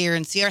volunteer,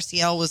 and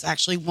CRCL was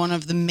actually one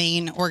of the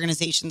main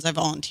organizations I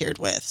volunteered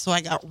with. So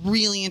I got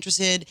really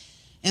interested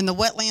in the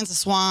wetlands, the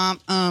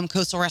swamp,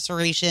 coastal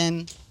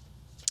restoration.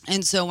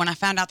 And so when I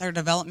found out their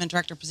development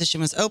director position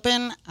was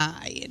open,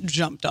 I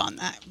jumped on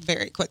that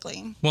very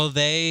quickly. Well,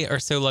 they are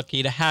so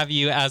lucky to have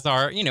you as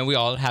our, we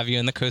all have you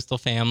in the coastal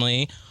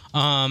family.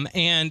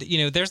 And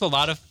there's a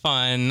lot of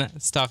fun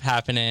stuff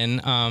happening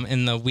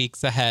in the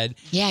weeks ahead.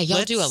 Yeah,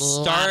 y'all do a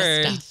lot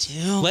of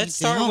stuff. Let's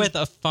start with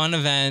a fun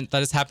event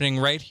that is happening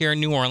right here in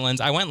New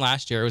Orleans. I went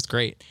last year. It was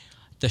great.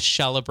 The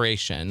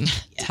Celebration.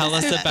 Tell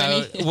us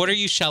about, what are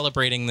you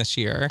celebrating this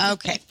year?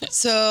 Okay.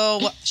 So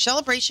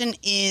Celebration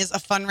is a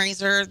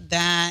fundraiser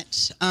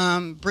that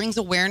brings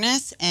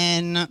awareness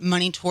and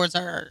money towards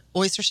our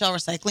oyster shell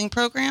recycling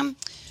program.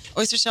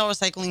 Oyster Shell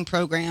Recycling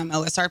Program,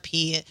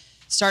 OSRP,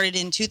 started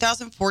in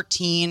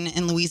 2014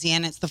 in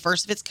Louisiana. It's the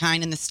first of its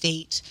kind in the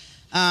state.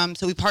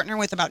 So we partner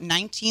with about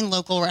 19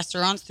 local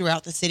restaurants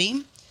throughout the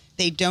city.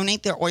 They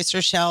donate their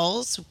oyster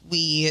shells.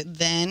 We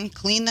then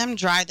clean them,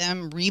 dry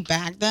them,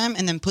 rebag them,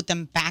 and then put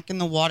them back in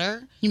the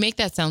water. You make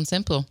that sound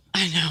simple.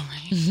 I know,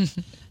 right?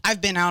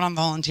 I've been out on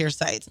volunteer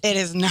sites. It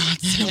is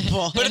not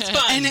simple. But it's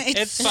fun. And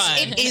It's fun.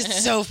 It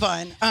is so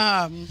fun.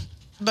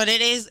 But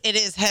it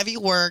is heavy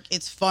work.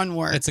 It's fun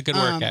work. It's a good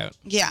workout.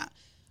 Yeah.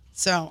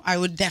 So I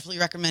would definitely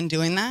recommend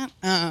doing that.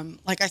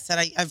 Like I said,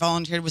 I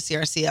volunteered with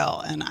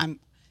CRCL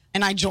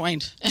and I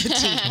joined the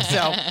team.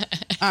 So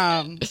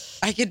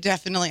I could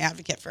definitely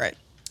advocate for it.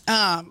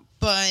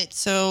 But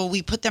so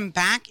we put them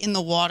back in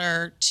the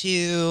water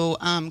to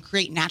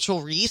create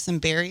natural reefs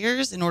and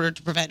barriers in order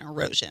to prevent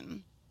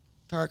erosion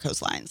for our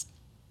coastlines.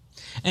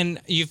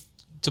 And you've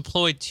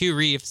deployed 2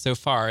 reefs so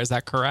far. Is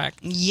that correct?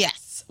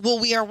 Yes. Well,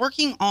 we are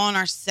working on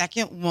our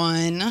second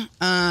one,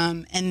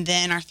 and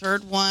then our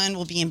third one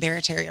will be in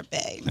Barataria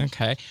Bay.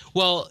 Okay.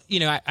 Well,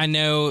 I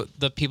know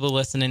the people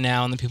listening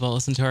now and the people that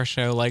listen to our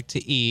show like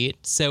to eat.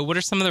 So what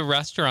are some of the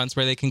restaurants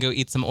where they can go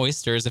eat some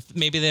oysters if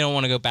maybe they don't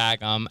want to go bag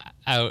them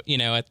out,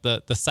 at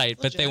the site,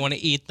 but they want to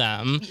eat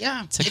them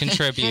to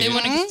contribute? They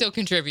want to still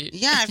contribute.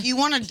 Yeah, if you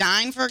want to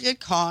dine for a good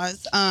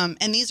cause. And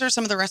these are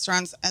some of the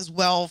restaurants as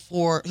well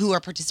for who are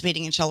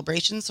participating in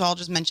Celebration, so I'll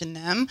just mention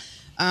them.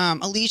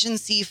 Elysian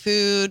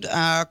Seafood,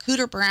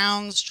 Cooter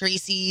Brown's,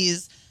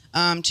 Tracy's,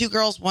 2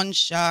 Girls, 1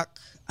 Shuck.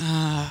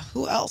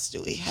 Who else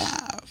do we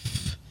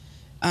have?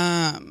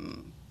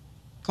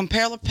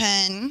 Compare Le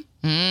Pen.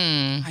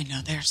 I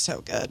know, they're so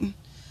good.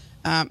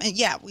 And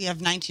yeah, we have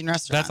 19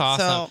 restaurants. That's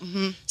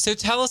awesome. So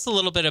tell us a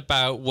little bit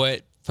about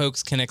what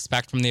folks can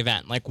expect from the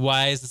event. Like,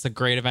 why is this a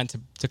great event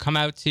to come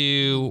out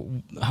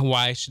to?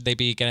 Why should they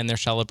be getting their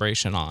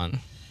celebration on?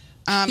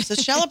 So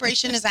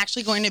Celebration is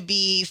actually going to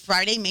be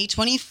Friday, May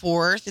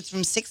 24th. It's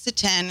from 6 to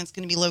 10. It's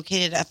going to be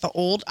located at the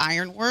Old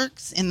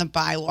Ironworks in the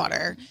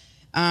Bywater.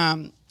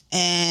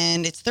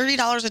 And it's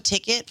 $30 a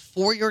ticket.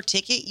 For your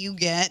ticket, you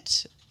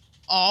get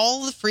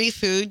all the free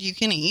food you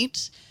can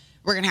eat.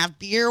 We're going to have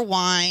beer,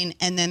 wine,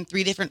 and then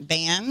 3 different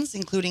bands,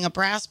 including a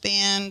brass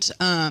band,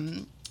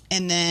 and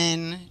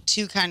then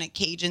 2 kind of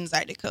Cajun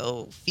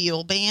Zydeco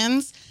feel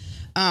bands.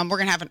 We're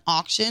going to have an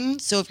auction.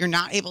 So if you're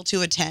not able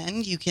to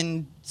attend, you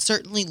can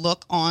certainly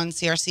look on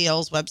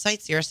CRCL's website,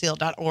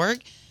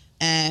 crcl.org,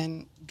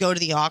 and go to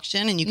the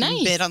auction, and you can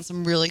Nice. bid on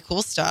some really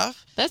cool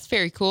stuff. That's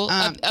very cool.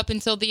 Up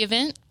until the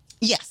event?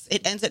 Yes,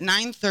 it ends at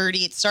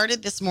 9:30. It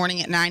started this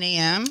morning at 9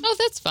 a.m. Oh,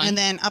 that's fun. And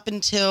then up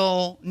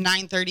until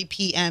 9:30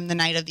 p.m. the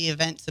night of the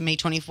event, so May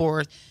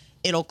 24th,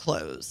 it'll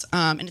close.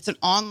 And it's an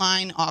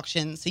online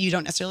auction, so you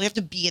don't necessarily have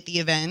to be at the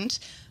event.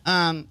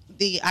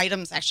 The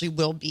items actually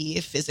will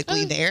be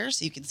physically there,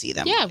 so you can see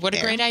them. Yeah, right what a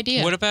there. great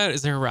idea. What about,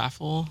 is there a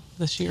raffle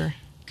this year?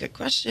 Good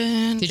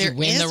question. Did There you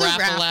win is the a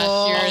raffle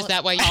last year? Is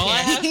that why you All I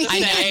have to I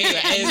know. say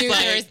I is, knew like,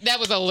 there was, that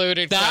was a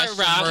loaded That question,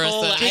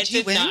 raffle, Marissa. Did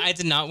you win? I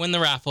did not win the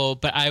raffle,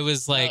 but I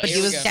was like, But Here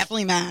he we was go.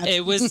 definitely mad.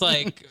 it was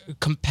like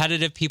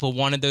competitive. People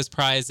wanted those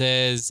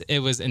prizes. It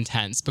was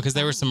intense because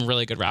there were some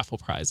really good raffle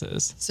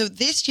prizes. So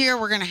this year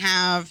we're going to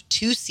have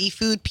 2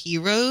 seafood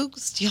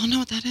pirogues. Do y'all know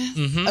what that is?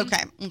 Mm-hmm.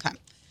 Okay.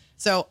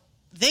 So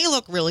they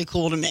look really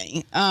cool to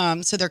me.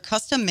 So they're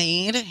custom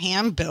made,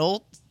 hand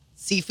built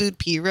seafood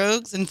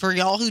pirogues. And for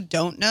y'all who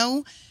don't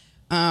know,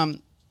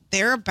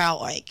 they're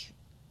about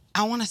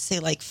I want to say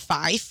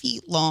 5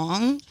 feet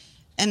long.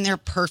 And they're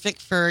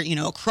perfect for,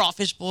 a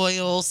crawfish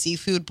boil,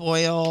 seafood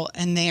boil.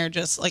 And they are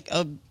just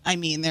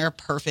they're a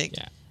perfect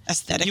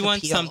aesthetic You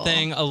want appeal.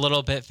 something a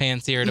little bit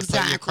fancier to put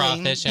your Exactly.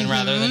 crawfish in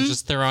rather than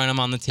just throwing them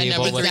on the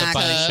table number with a 3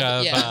 bunch cup,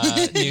 of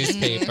yeah.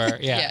 newspaper.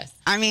 Yeah. Yes.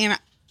 I mean,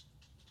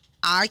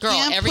 I Girl,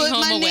 can't every put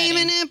home my a name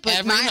in wedding. it, but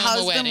Every my home a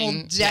husband wedding.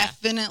 will Yeah.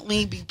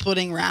 definitely be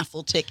putting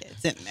raffle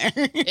tickets in there.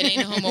 It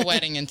ain't a home a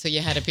wedding until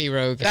you had a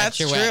pirogue That's at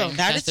your true. wedding.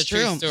 That That's is a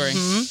true true. story.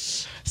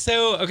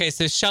 So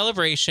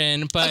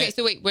Celebration, but Okay,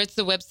 so wait, where's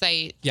the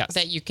website Yes.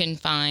 that you can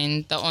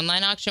find the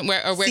online auction? Where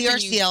can you,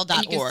 CRCL.org.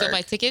 and you can still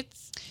buy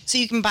tickets? So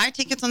you can buy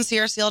tickets on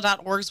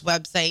crcl.org's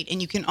website,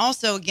 and you can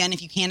also, again,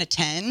 if you can't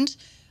attend,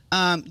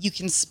 you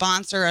can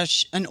sponsor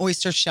an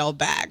oyster shell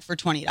bag for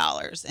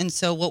 $20. And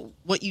so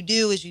what you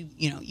do is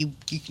you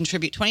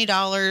contribute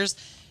 $20.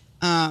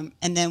 And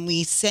then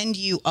we send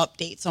you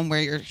updates on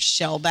where your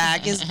shell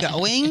bag is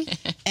going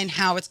and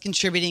how it's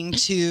contributing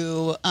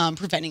to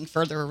preventing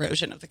further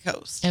erosion of the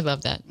coast. I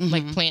love that.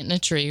 Like planting a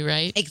tree,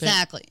 right?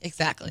 Exactly.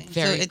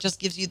 Very- So it just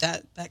gives you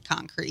that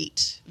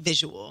concrete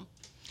visual.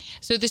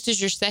 So this is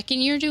your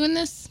second year doing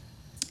this?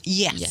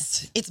 Yes.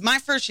 Yes. It's my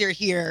first year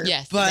here.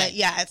 Yes, But exactly.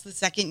 yeah, it's the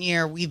second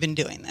year we've been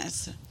doing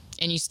this.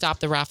 And you stopped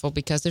the raffle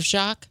because of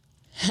shock?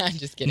 I'm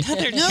just kidding. No,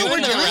 we're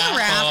doing a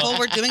raffle.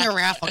 We're doing a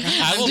raffle.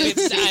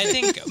 I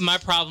think my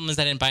problem is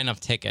I didn't buy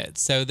enough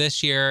tickets. So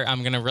this year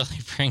I'm gonna really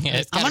bring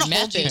it. I'm got a going to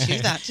hold you method.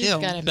 to that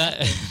too. Got a That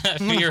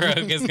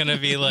pirogue is gonna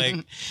be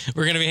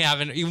we're gonna be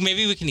having.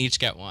 Maybe we can each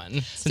get one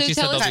since you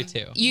said tell there'll us,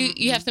 be 2.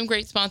 you have some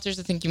great sponsors.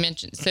 I think you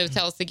mentioned. So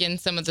tell us again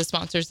some of the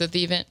sponsors of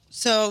the event.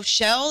 So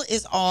Shell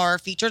is our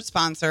featured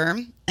sponsor.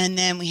 And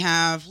then we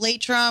have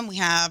Latrum, we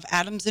have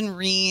Adams and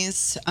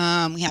Reese,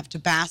 we have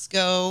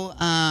Tabasco,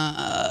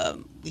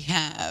 we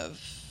have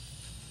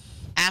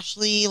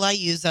Ashley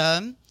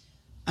Layuza,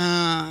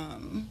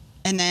 and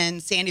then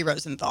Sandy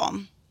Rosenthal.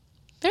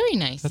 Very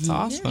nice. That's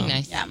awesome. Very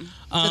nice. Yeah.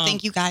 So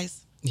thank you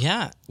guys.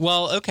 Yeah.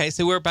 Well, okay.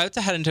 So we're about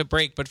to head into a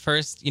break, but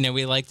first,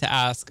 we like to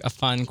ask a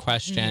fun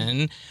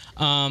question.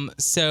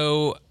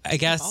 So I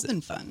guess All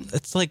been fun.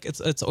 it's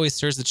it's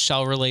oysters. It's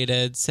shell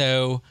related.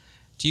 So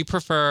do you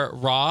prefer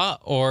raw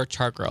or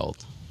char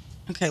grilled?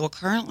 Okay, well,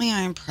 currently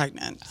I am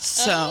pregnant.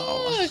 So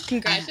Oh,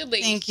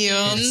 congratulations. thank you.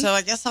 So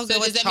I guess I'll So go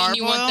does with that mean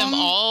you want them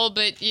charbroil. all?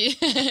 But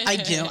I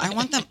do. I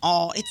want them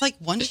all. It's like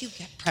once you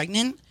get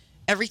pregnant,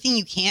 everything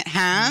you can't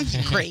have,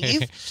 you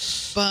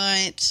crave.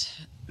 But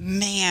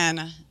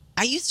man,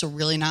 I used to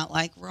really not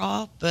like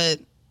raw, but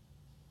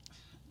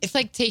it's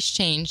like taste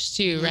change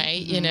too, right?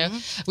 You know,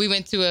 we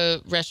went to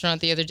a restaurant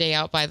the other day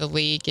out by the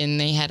lake, and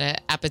they had an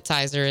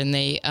appetizer, and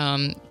they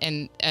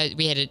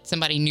we had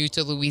somebody new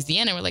to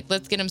Louisiana. We're like,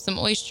 let's get them some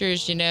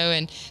oysters,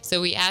 and so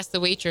we asked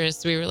the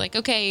waitress. We were like,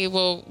 okay,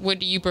 well, what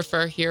do you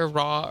prefer here,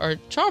 raw or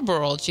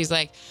charbroiled? She's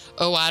like,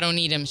 oh, I don't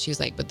eat them. She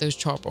was like, but those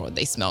charbroiled,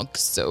 they smell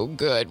so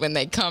good when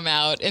they come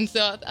out. And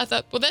so I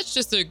thought, well, that's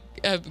just a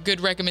good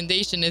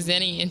recommendation as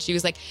any. And she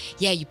was like,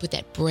 yeah, you put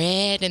that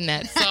bread and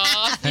that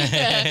sauce.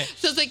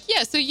 So it's like,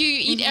 yeah, so you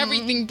eat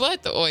everything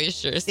but the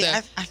oysters. see, So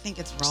I think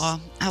it's raw.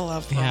 I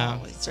love raw Yeah.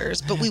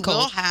 oysters, but we Cold.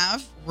 will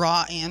have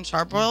raw and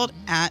charbroiled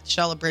at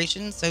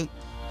Celebration, so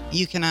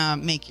you can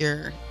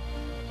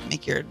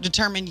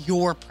determine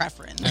your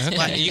preference. Okay.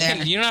 But You there-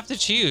 don't have to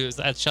choose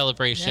at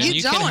Celebration.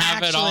 You can don't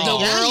have it actually. all.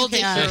 the Yeah, you world is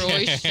can. your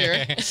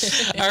oyster.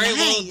 All right,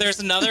 well, Nice. there's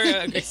another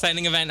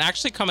exciting event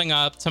actually coming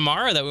up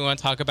tomorrow that we want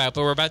to talk about,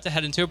 but we're about to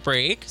head into a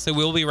break, so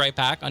we'll be right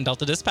back on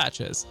Delta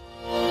Dispatches.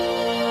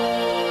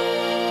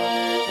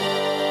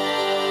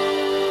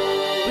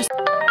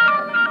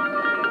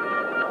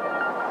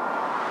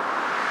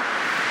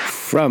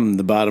 From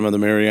the bottom of the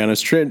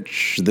Marianas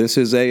Trench, this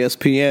is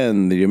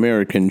ASPN, the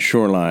American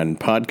Shoreline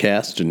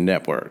Podcast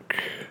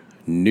Network.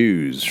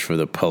 News for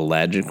the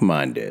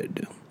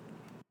pelagic-minded.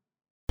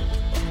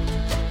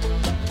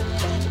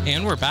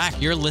 And we're back.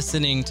 You're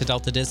listening to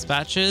Delta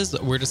Dispatches.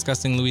 We're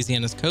discussing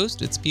Louisiana's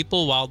coast, its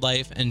people,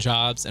 wildlife, and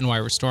jobs, and why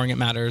restoring it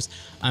matters.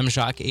 I'm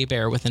Jacques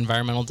Hebert with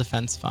Environmental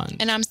Defense Fund.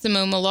 And I'm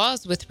Simone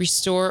Maloz with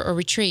Restore or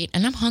Retreat.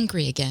 And I'm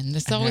hungry again.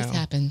 This always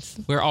happens.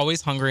 We're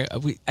always hungry.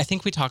 I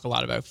think we talk a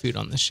lot about food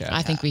on this show.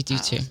 I think we do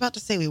too. I was about to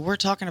say, we were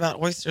talking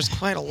about oysters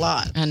quite a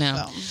lot. I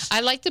know. So.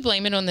 I like to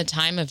blame it on the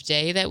time of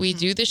day that we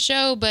do the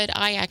show, but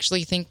I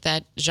actually think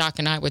that Jacques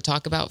and I would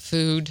talk about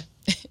food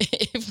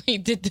if we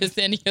did this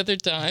any other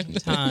time.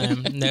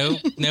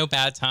 No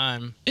bad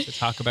time to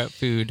talk about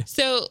food.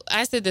 So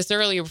I said this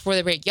earlier before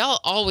the break. Y'all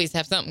always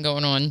have something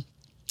going on.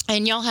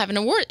 And y'all have an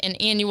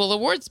annual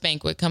awards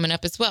banquet coming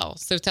up as well.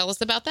 So tell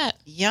us about that.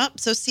 Yep.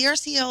 So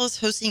CRCL is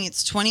hosting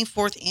its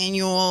 24th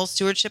annual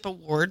Stewardship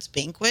Awards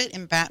banquet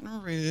in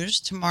Baton Rouge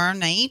tomorrow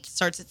night.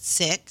 Starts at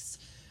 6.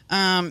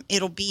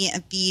 It'll be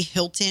at the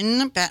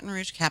Hilton Baton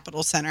Rouge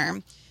Capitol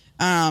Center.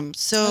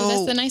 That's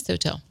a nice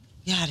hotel.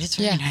 Yeah, it is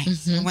very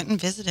nice. I went and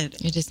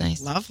visited. It is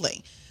nice.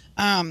 Lovely.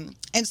 And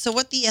so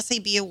what the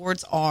SAB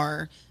Awards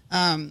are,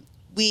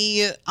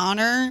 we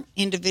honor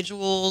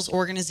individuals,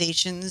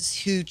 organizations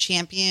who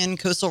champion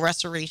coastal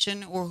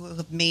restoration or who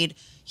have made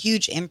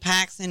huge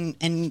impacts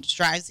and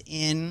strides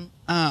in,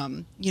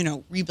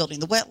 rebuilding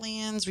the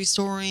wetlands,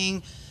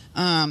 restoring,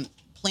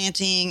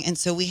 planting. And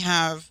so we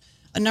have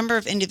a number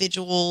of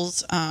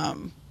individuals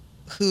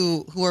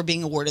who are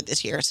being awarded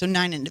this year. So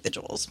 9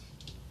 individuals.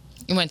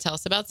 You want to tell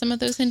us about some of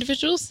those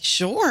individuals?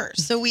 Sure.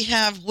 So we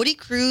have Woody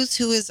Cruz,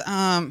 who is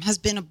has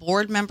been a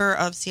board member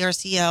of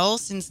CRCL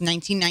since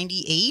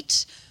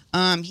 1998.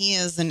 He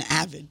is an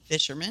avid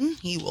fisherman.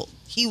 He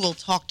will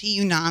talk to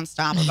you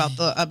nonstop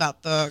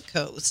about the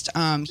coast.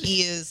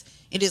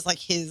 It is like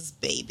his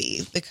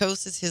baby. The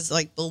coast is his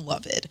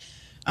beloved.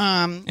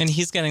 And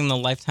he's getting the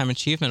Lifetime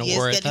Achievement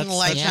Award. He is getting the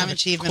Lifetime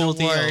Achievement cool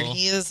Award. Deal.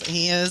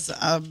 He is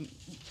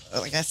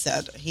like I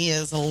said, he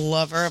is a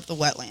lover of the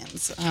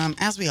wetlands,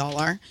 as we all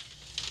are.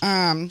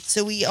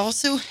 So we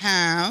also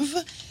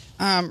have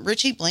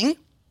Richie Blink,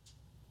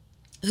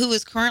 who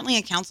is currently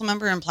a council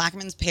member in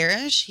Plaquemines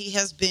Parish. He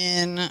has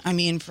been,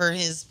 for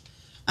his,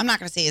 I'm not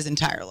going to say his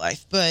entire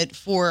life, but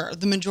for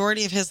the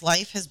majority of his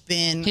life has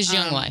been... His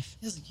young life.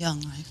 His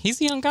young life. He's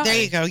a young guy. There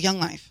you go,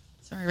 young life.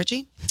 Sorry,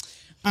 Richie.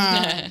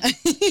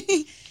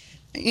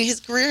 His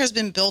career has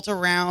been built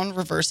around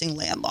reversing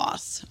land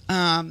loss.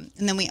 And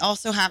then we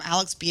also have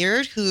Alex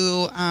Beard,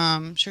 who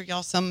I'm sure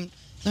some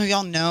of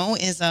y'all know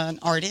is an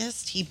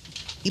artist. He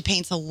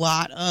paints a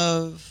lot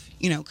of,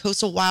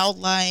 coastal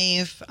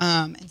wildlife.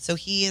 And so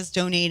he has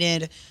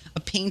donated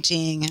a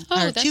painting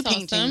or 2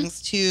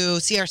 paintings to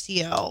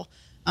CRCL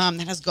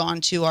that has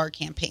gone to our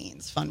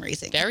campaigns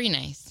fundraising. Very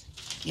nice.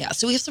 Yeah,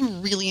 so we have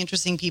some really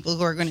interesting people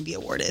who are going to be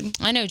awarded.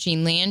 I know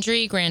Jean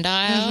Landry, Grand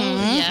Isle.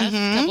 Yes,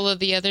 a couple of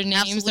the other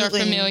names are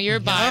familiar.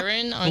 Yep.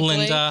 Byron, Uncle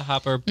Linda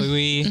Hopper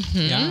Bowie.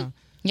 Yeah.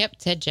 Yep,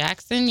 Ted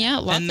Jackson. Yeah,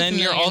 lots and then of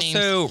you're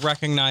also names.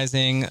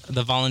 Recognizing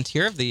the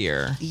Volunteer of the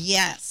Year.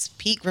 Yes,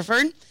 Pete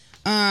Grifford.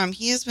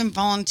 He has been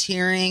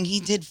volunteering. He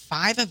did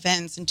 5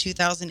 events in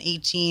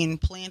 2018,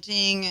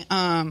 planting.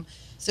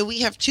 So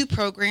we have 2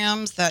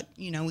 programs that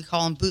we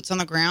call them Boots on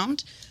the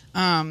Ground.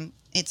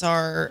 It's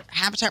our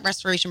habitat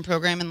restoration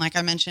program, and like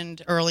I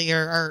mentioned earlier,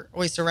 our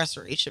oyster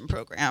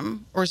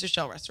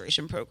shell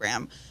restoration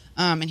program.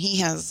 And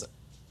he has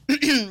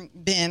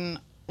been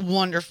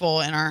wonderful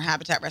in our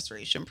habitat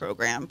restoration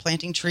program,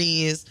 planting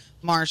trees,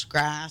 marsh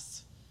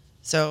grass.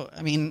 So,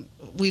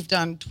 we've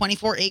done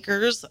 24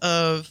 acres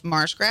of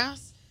marsh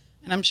grass,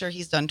 and I'm sure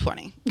he's done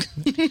 20.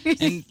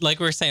 And like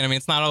we were saying,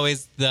 it's not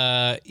always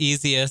the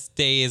easiest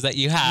days that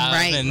you have.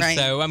 Right.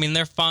 So,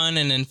 they're fun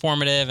and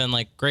informative and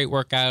great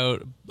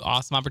workout,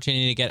 awesome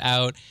opportunity to get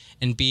out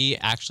and be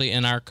actually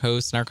in our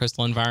coast and our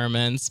coastal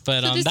environments.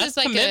 But so this that's is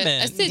like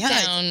commitment. a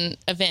sit-down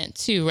event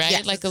too, right?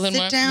 Yes, like a little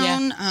sit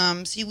down.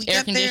 Yeah. So we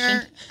Air get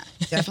there.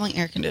 Definitely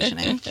air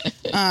conditioning.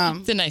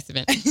 It's a nice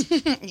event.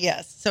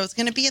 Yes. So it's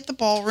going to be at the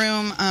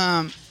ballroom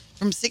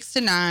from 6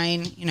 to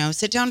 9.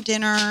 Sit down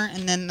dinner,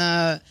 and then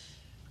the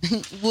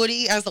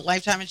Woody, as the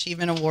Lifetime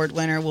Achievement Award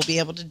winner, will be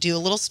able to do a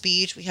little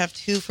speech. We have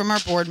 2 from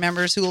our board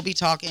members who will be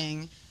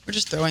talking. We're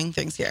just throwing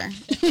things here.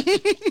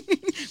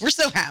 We're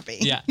so happy.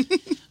 Yeah.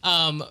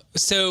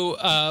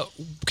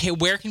 Okay,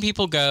 where can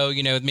people go?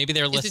 Maybe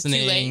they're listening.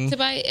 Is it too late to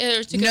buy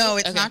or to go? No,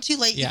 it's not too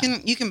late. Yeah.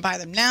 You can buy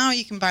them now.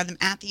 You can buy them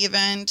at the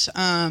event.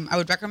 I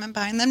would recommend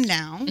buying them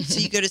now. So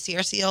you go to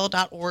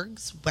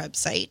crcl.org's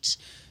website,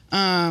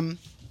 and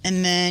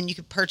then you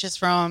could purchase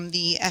from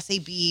the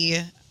SAB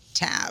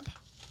tab.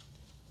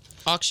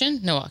 Auction?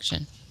 No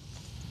auction.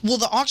 Well,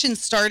 the auction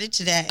started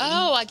today.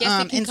 Oh, I guess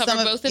it can and cover some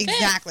of- both events.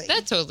 Exactly.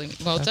 That's totally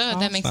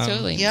that makes awesome.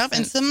 totally Yep, and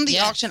sense. some of the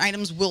Yeah. auction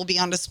items will be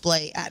on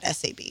display at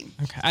SAB.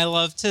 Okay. I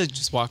love to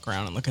just walk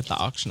around and look at the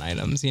auction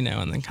items, and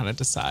then kind of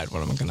decide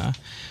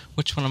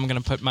which one I'm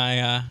gonna put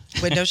my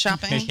Window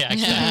shopping. yeah,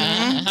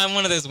 exactly. I'm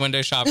one of those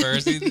window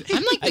shoppers. I'm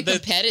like the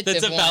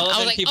competitive the one. I was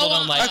development like, people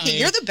don't like Okay, me.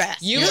 you're the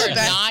best. You You're are the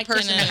best not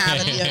person gonna, to have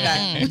at the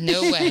event.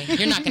 No way.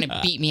 You're not going to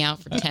beat me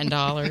out for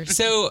 $10.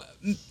 So,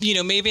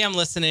 maybe I'm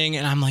listening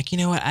and I'm like, you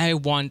know what? I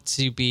want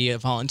to be a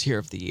volunteer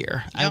of the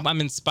year. Yep. I'm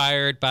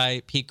inspired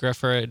by Pete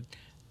Grifford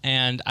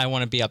and I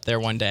want to be up there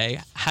one day.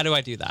 How do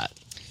I do that?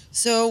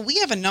 So we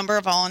have a number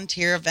of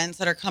volunteer events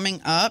that are coming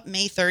up: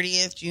 May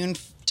 30th, June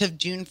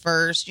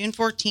 1st, June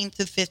 14th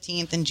to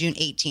 15th, and June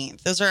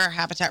 18th. Those are our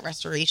habitat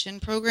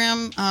restoration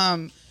program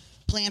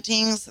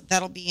plantings.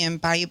 That'll be in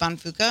Bayou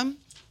Bonfuca.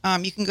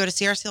 You can go to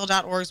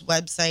crcl.org's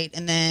website,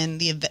 and then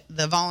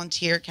the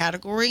volunteer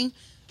category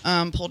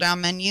pull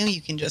down menu.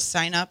 You can just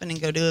sign up and then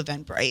go to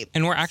Eventbrite.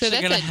 And we're actually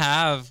that's going to a-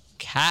 have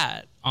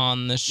Kat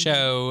on the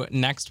show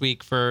next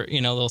week for, a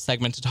little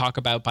segment to talk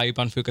about Bayou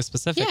Bonfuca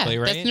specifically,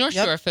 Yeah, right? that's North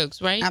Yep. Shore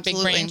folks, right?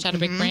 Absolutely. Big branch out of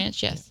Big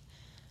Branch, yes.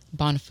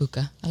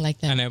 Bonfuca. I like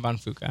that. I know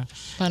Bonfuca.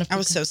 Bonfuca. I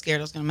was so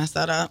scared I was going to mess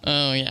that up.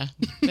 Oh, yeah.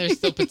 There's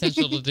still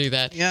potential to do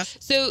that. Yes.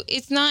 So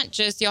it's not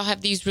just y'all have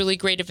these really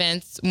great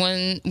events.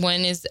 One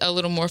is a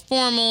little more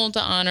formal to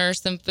honor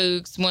some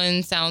folks.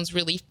 One sounds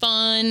really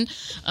fun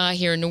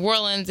here in New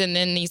Orleans. And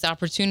then these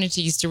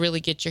opportunities to really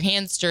get your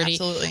hands dirty.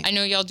 Absolutely. I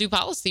know y'all do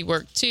policy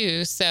work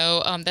too.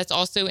 So that's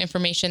also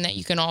information that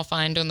you can all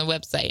find on the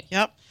website.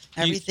 Yep.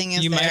 Everything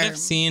is You there. might have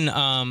seen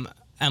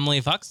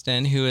Emily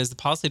Vuxton, who is the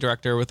policy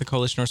director with the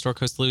Coalition Restore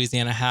Coastal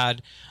Louisiana,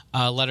 had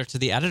a letter to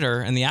the editor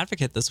and the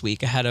advocate this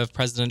week ahead of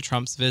President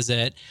Trump's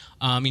visit.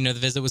 The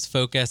visit was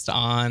focused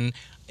on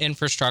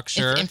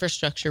infrastructure. It's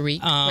Infrastructure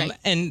Week. Right.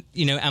 And,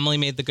 Emily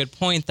made the good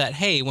point that,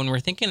 hey, when we're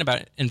thinking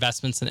about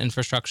investments in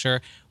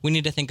infrastructure, we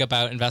need to think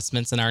about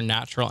investments in our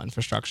natural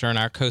infrastructure and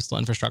our coastal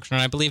infrastructure.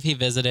 And I believe he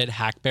visited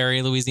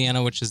Hackberry,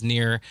 Louisiana, which is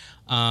near,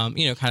 kind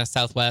of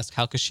southwest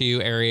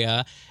Calcasieu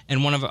area.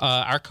 And one of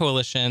our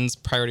coalition's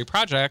priority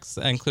projects,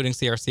 including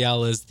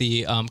CRCL, is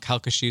the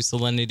Calcasieu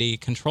salinity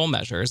control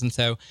measures. And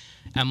so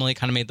Emily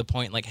kind of made the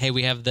point like, hey,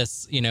 we have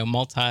this, this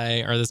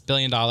 $1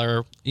 billion,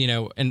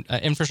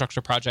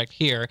 infrastructure project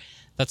here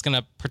that's going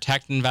to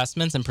protect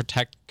investments and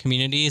protect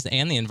communities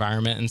and the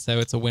environment. And so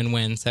it's a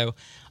win-win. So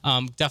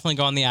definitely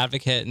go on The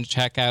Advocate and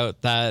check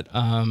out that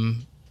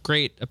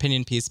great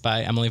opinion piece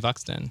by Emily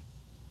Vuxton.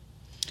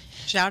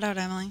 Shout out,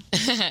 Emily.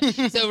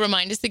 So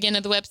remind us again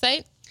of the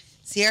website.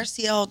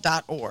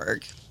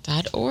 crcl.org.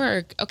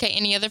 .org. Okay.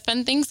 Any other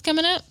fun things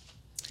coming up?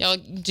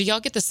 Do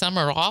y'all get the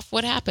summer off?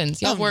 What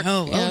happens? Y'all work?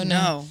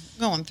 No.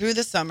 Going through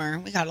the summer.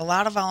 We got a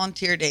lot of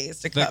volunteer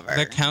days to cover.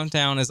 The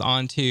countdown is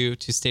on to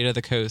State of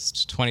the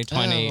Coast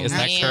 2020. Oh, is that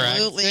man. correct?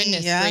 Absolutely.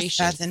 Goodness Yes, gracious.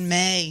 that's in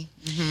May.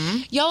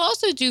 Y'all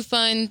also do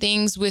fun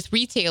things with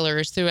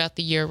retailers throughout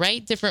the year,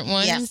 right? Different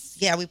ones? Yes.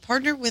 Yeah, we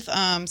partner with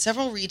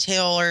several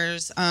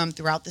retailers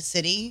throughout the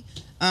city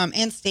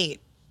and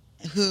state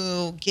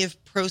who give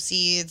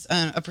proceeds,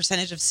 a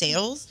percentage of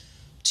sales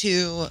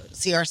to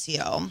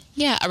CRCL.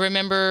 Yeah, I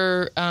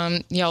remember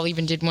y'all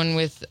even did one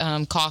with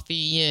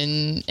coffee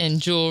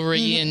and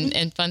jewelry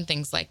and fun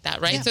things like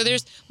that, right? Yeah. So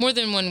there's more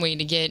than one way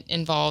to get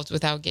involved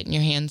without getting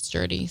your hands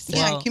dirty. So.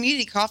 Yeah, and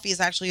Community Coffee is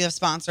actually a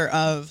sponsor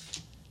of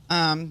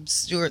the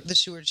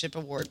Stewardship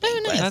Award.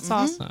 banquet. That's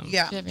awesome.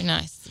 Yeah, Very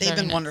nice. they've Very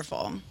been nice.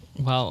 wonderful.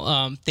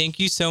 Well, thank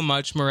you so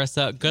much,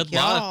 Marissa. Good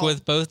luck Y'all.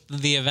 with both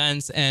the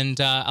events, and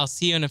I'll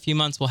see you in a few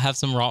months. We'll have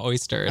some raw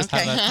oysters.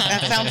 Okay,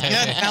 that sounds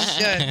good.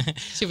 Sounds good.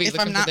 Should be If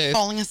looking I'm for not those.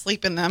 falling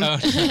asleep in them.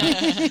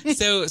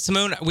 So,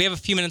 Simone, we have a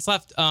few minutes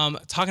left.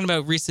 Talking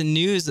about recent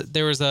news,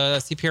 there was a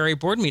CPRA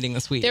board meeting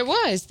this week. There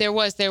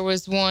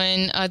was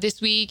one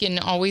this week, and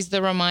always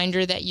the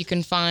reminder that you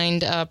can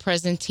find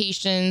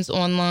presentations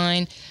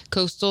online,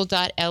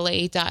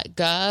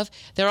 coastal.la.gov.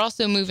 They're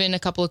also moving a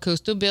couple of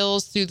coastal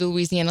bills through the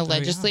Louisiana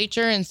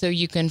legislature, and so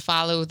you can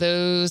follow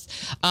those.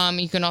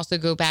 You can also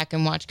go back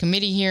and watch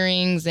committee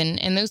hearings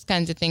and those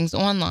kinds of things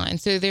online.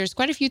 So there's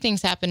quite a few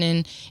things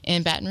happening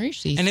in Baton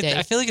Rouge these days.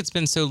 I feel like it's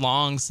been so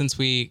long since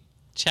we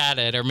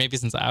chatted, or maybe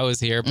since I was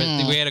here, but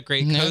we had a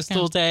great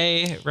coastal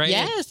day, right?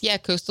 Yes, yeah,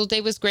 Coastal Day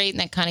was great, and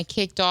that kind of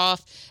kicked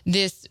off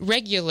this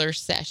regular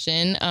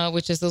session,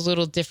 which is a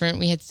little different.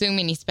 We had so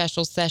many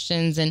special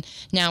sessions, and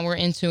now we're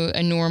into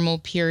a normal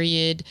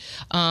period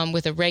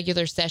with a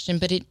regular session,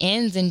 but it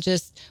ends in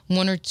just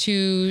 1 or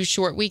 2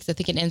 short weeks. I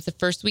think it ends the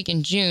first week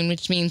in June,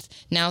 which means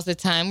now's the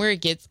time where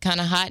it gets kind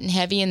of hot and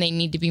heavy, and they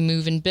need to be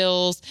moving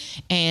bills,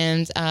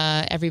 and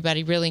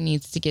everybody really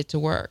needs to get to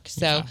work.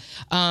 So,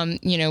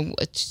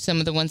 some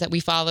of the ones that we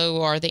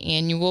follow are the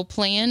annual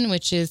plan,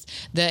 which is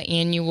the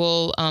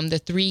annual,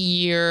 the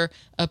 3-year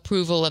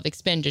approval of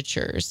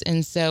expenditures.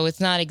 And so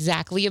it's not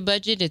exactly a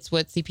budget. It's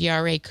what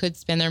CPRA could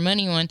spend their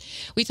money on.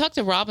 We talked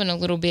to Robin a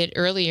little bit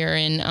earlier,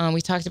 and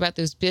we talked about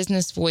those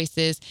business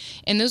voices.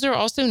 And those are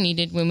also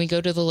needed when we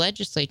go to the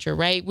legislature,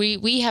 right?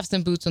 We have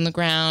some boots on the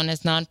ground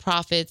as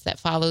nonprofits that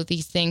follow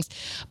these things.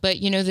 But,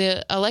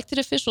 the elected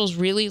officials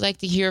really like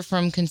to hear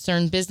from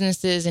concerned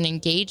businesses and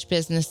engaged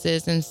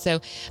businesses. And so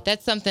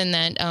that's something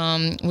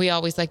that we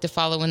always like to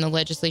follow in the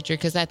legislature,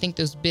 because I think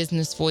those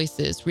business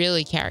voices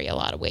really carry a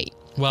lot of weight.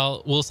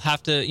 Well, we'll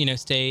have to,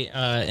 stay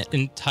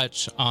in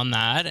touch on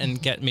that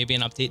and get maybe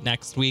an update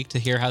next week to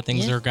hear how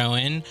things are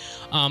going.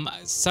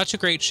 Such a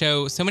great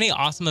show. So many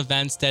awesome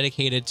events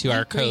dedicated to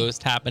our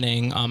coast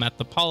happening at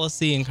the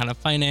policy and kind of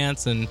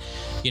finance and,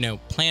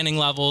 planning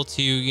level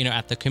to,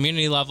 at the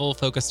community level,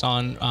 focused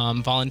on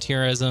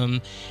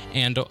volunteerism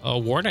and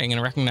awarding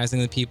and recognizing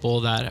the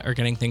people that are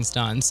getting things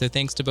done. So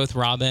thanks to both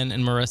Robin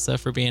and Marissa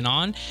for being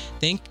on.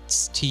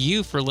 Thanks to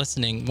you for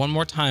listening. One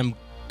more time,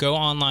 go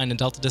online to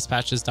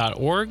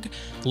deltadispatches.org,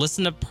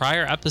 listen to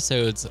prior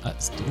episodes,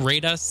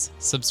 rate us,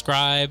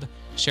 subscribe,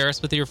 share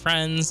us with your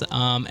friends,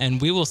 and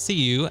we will see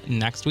you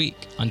next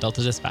week on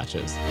Delta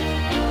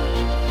Dispatches.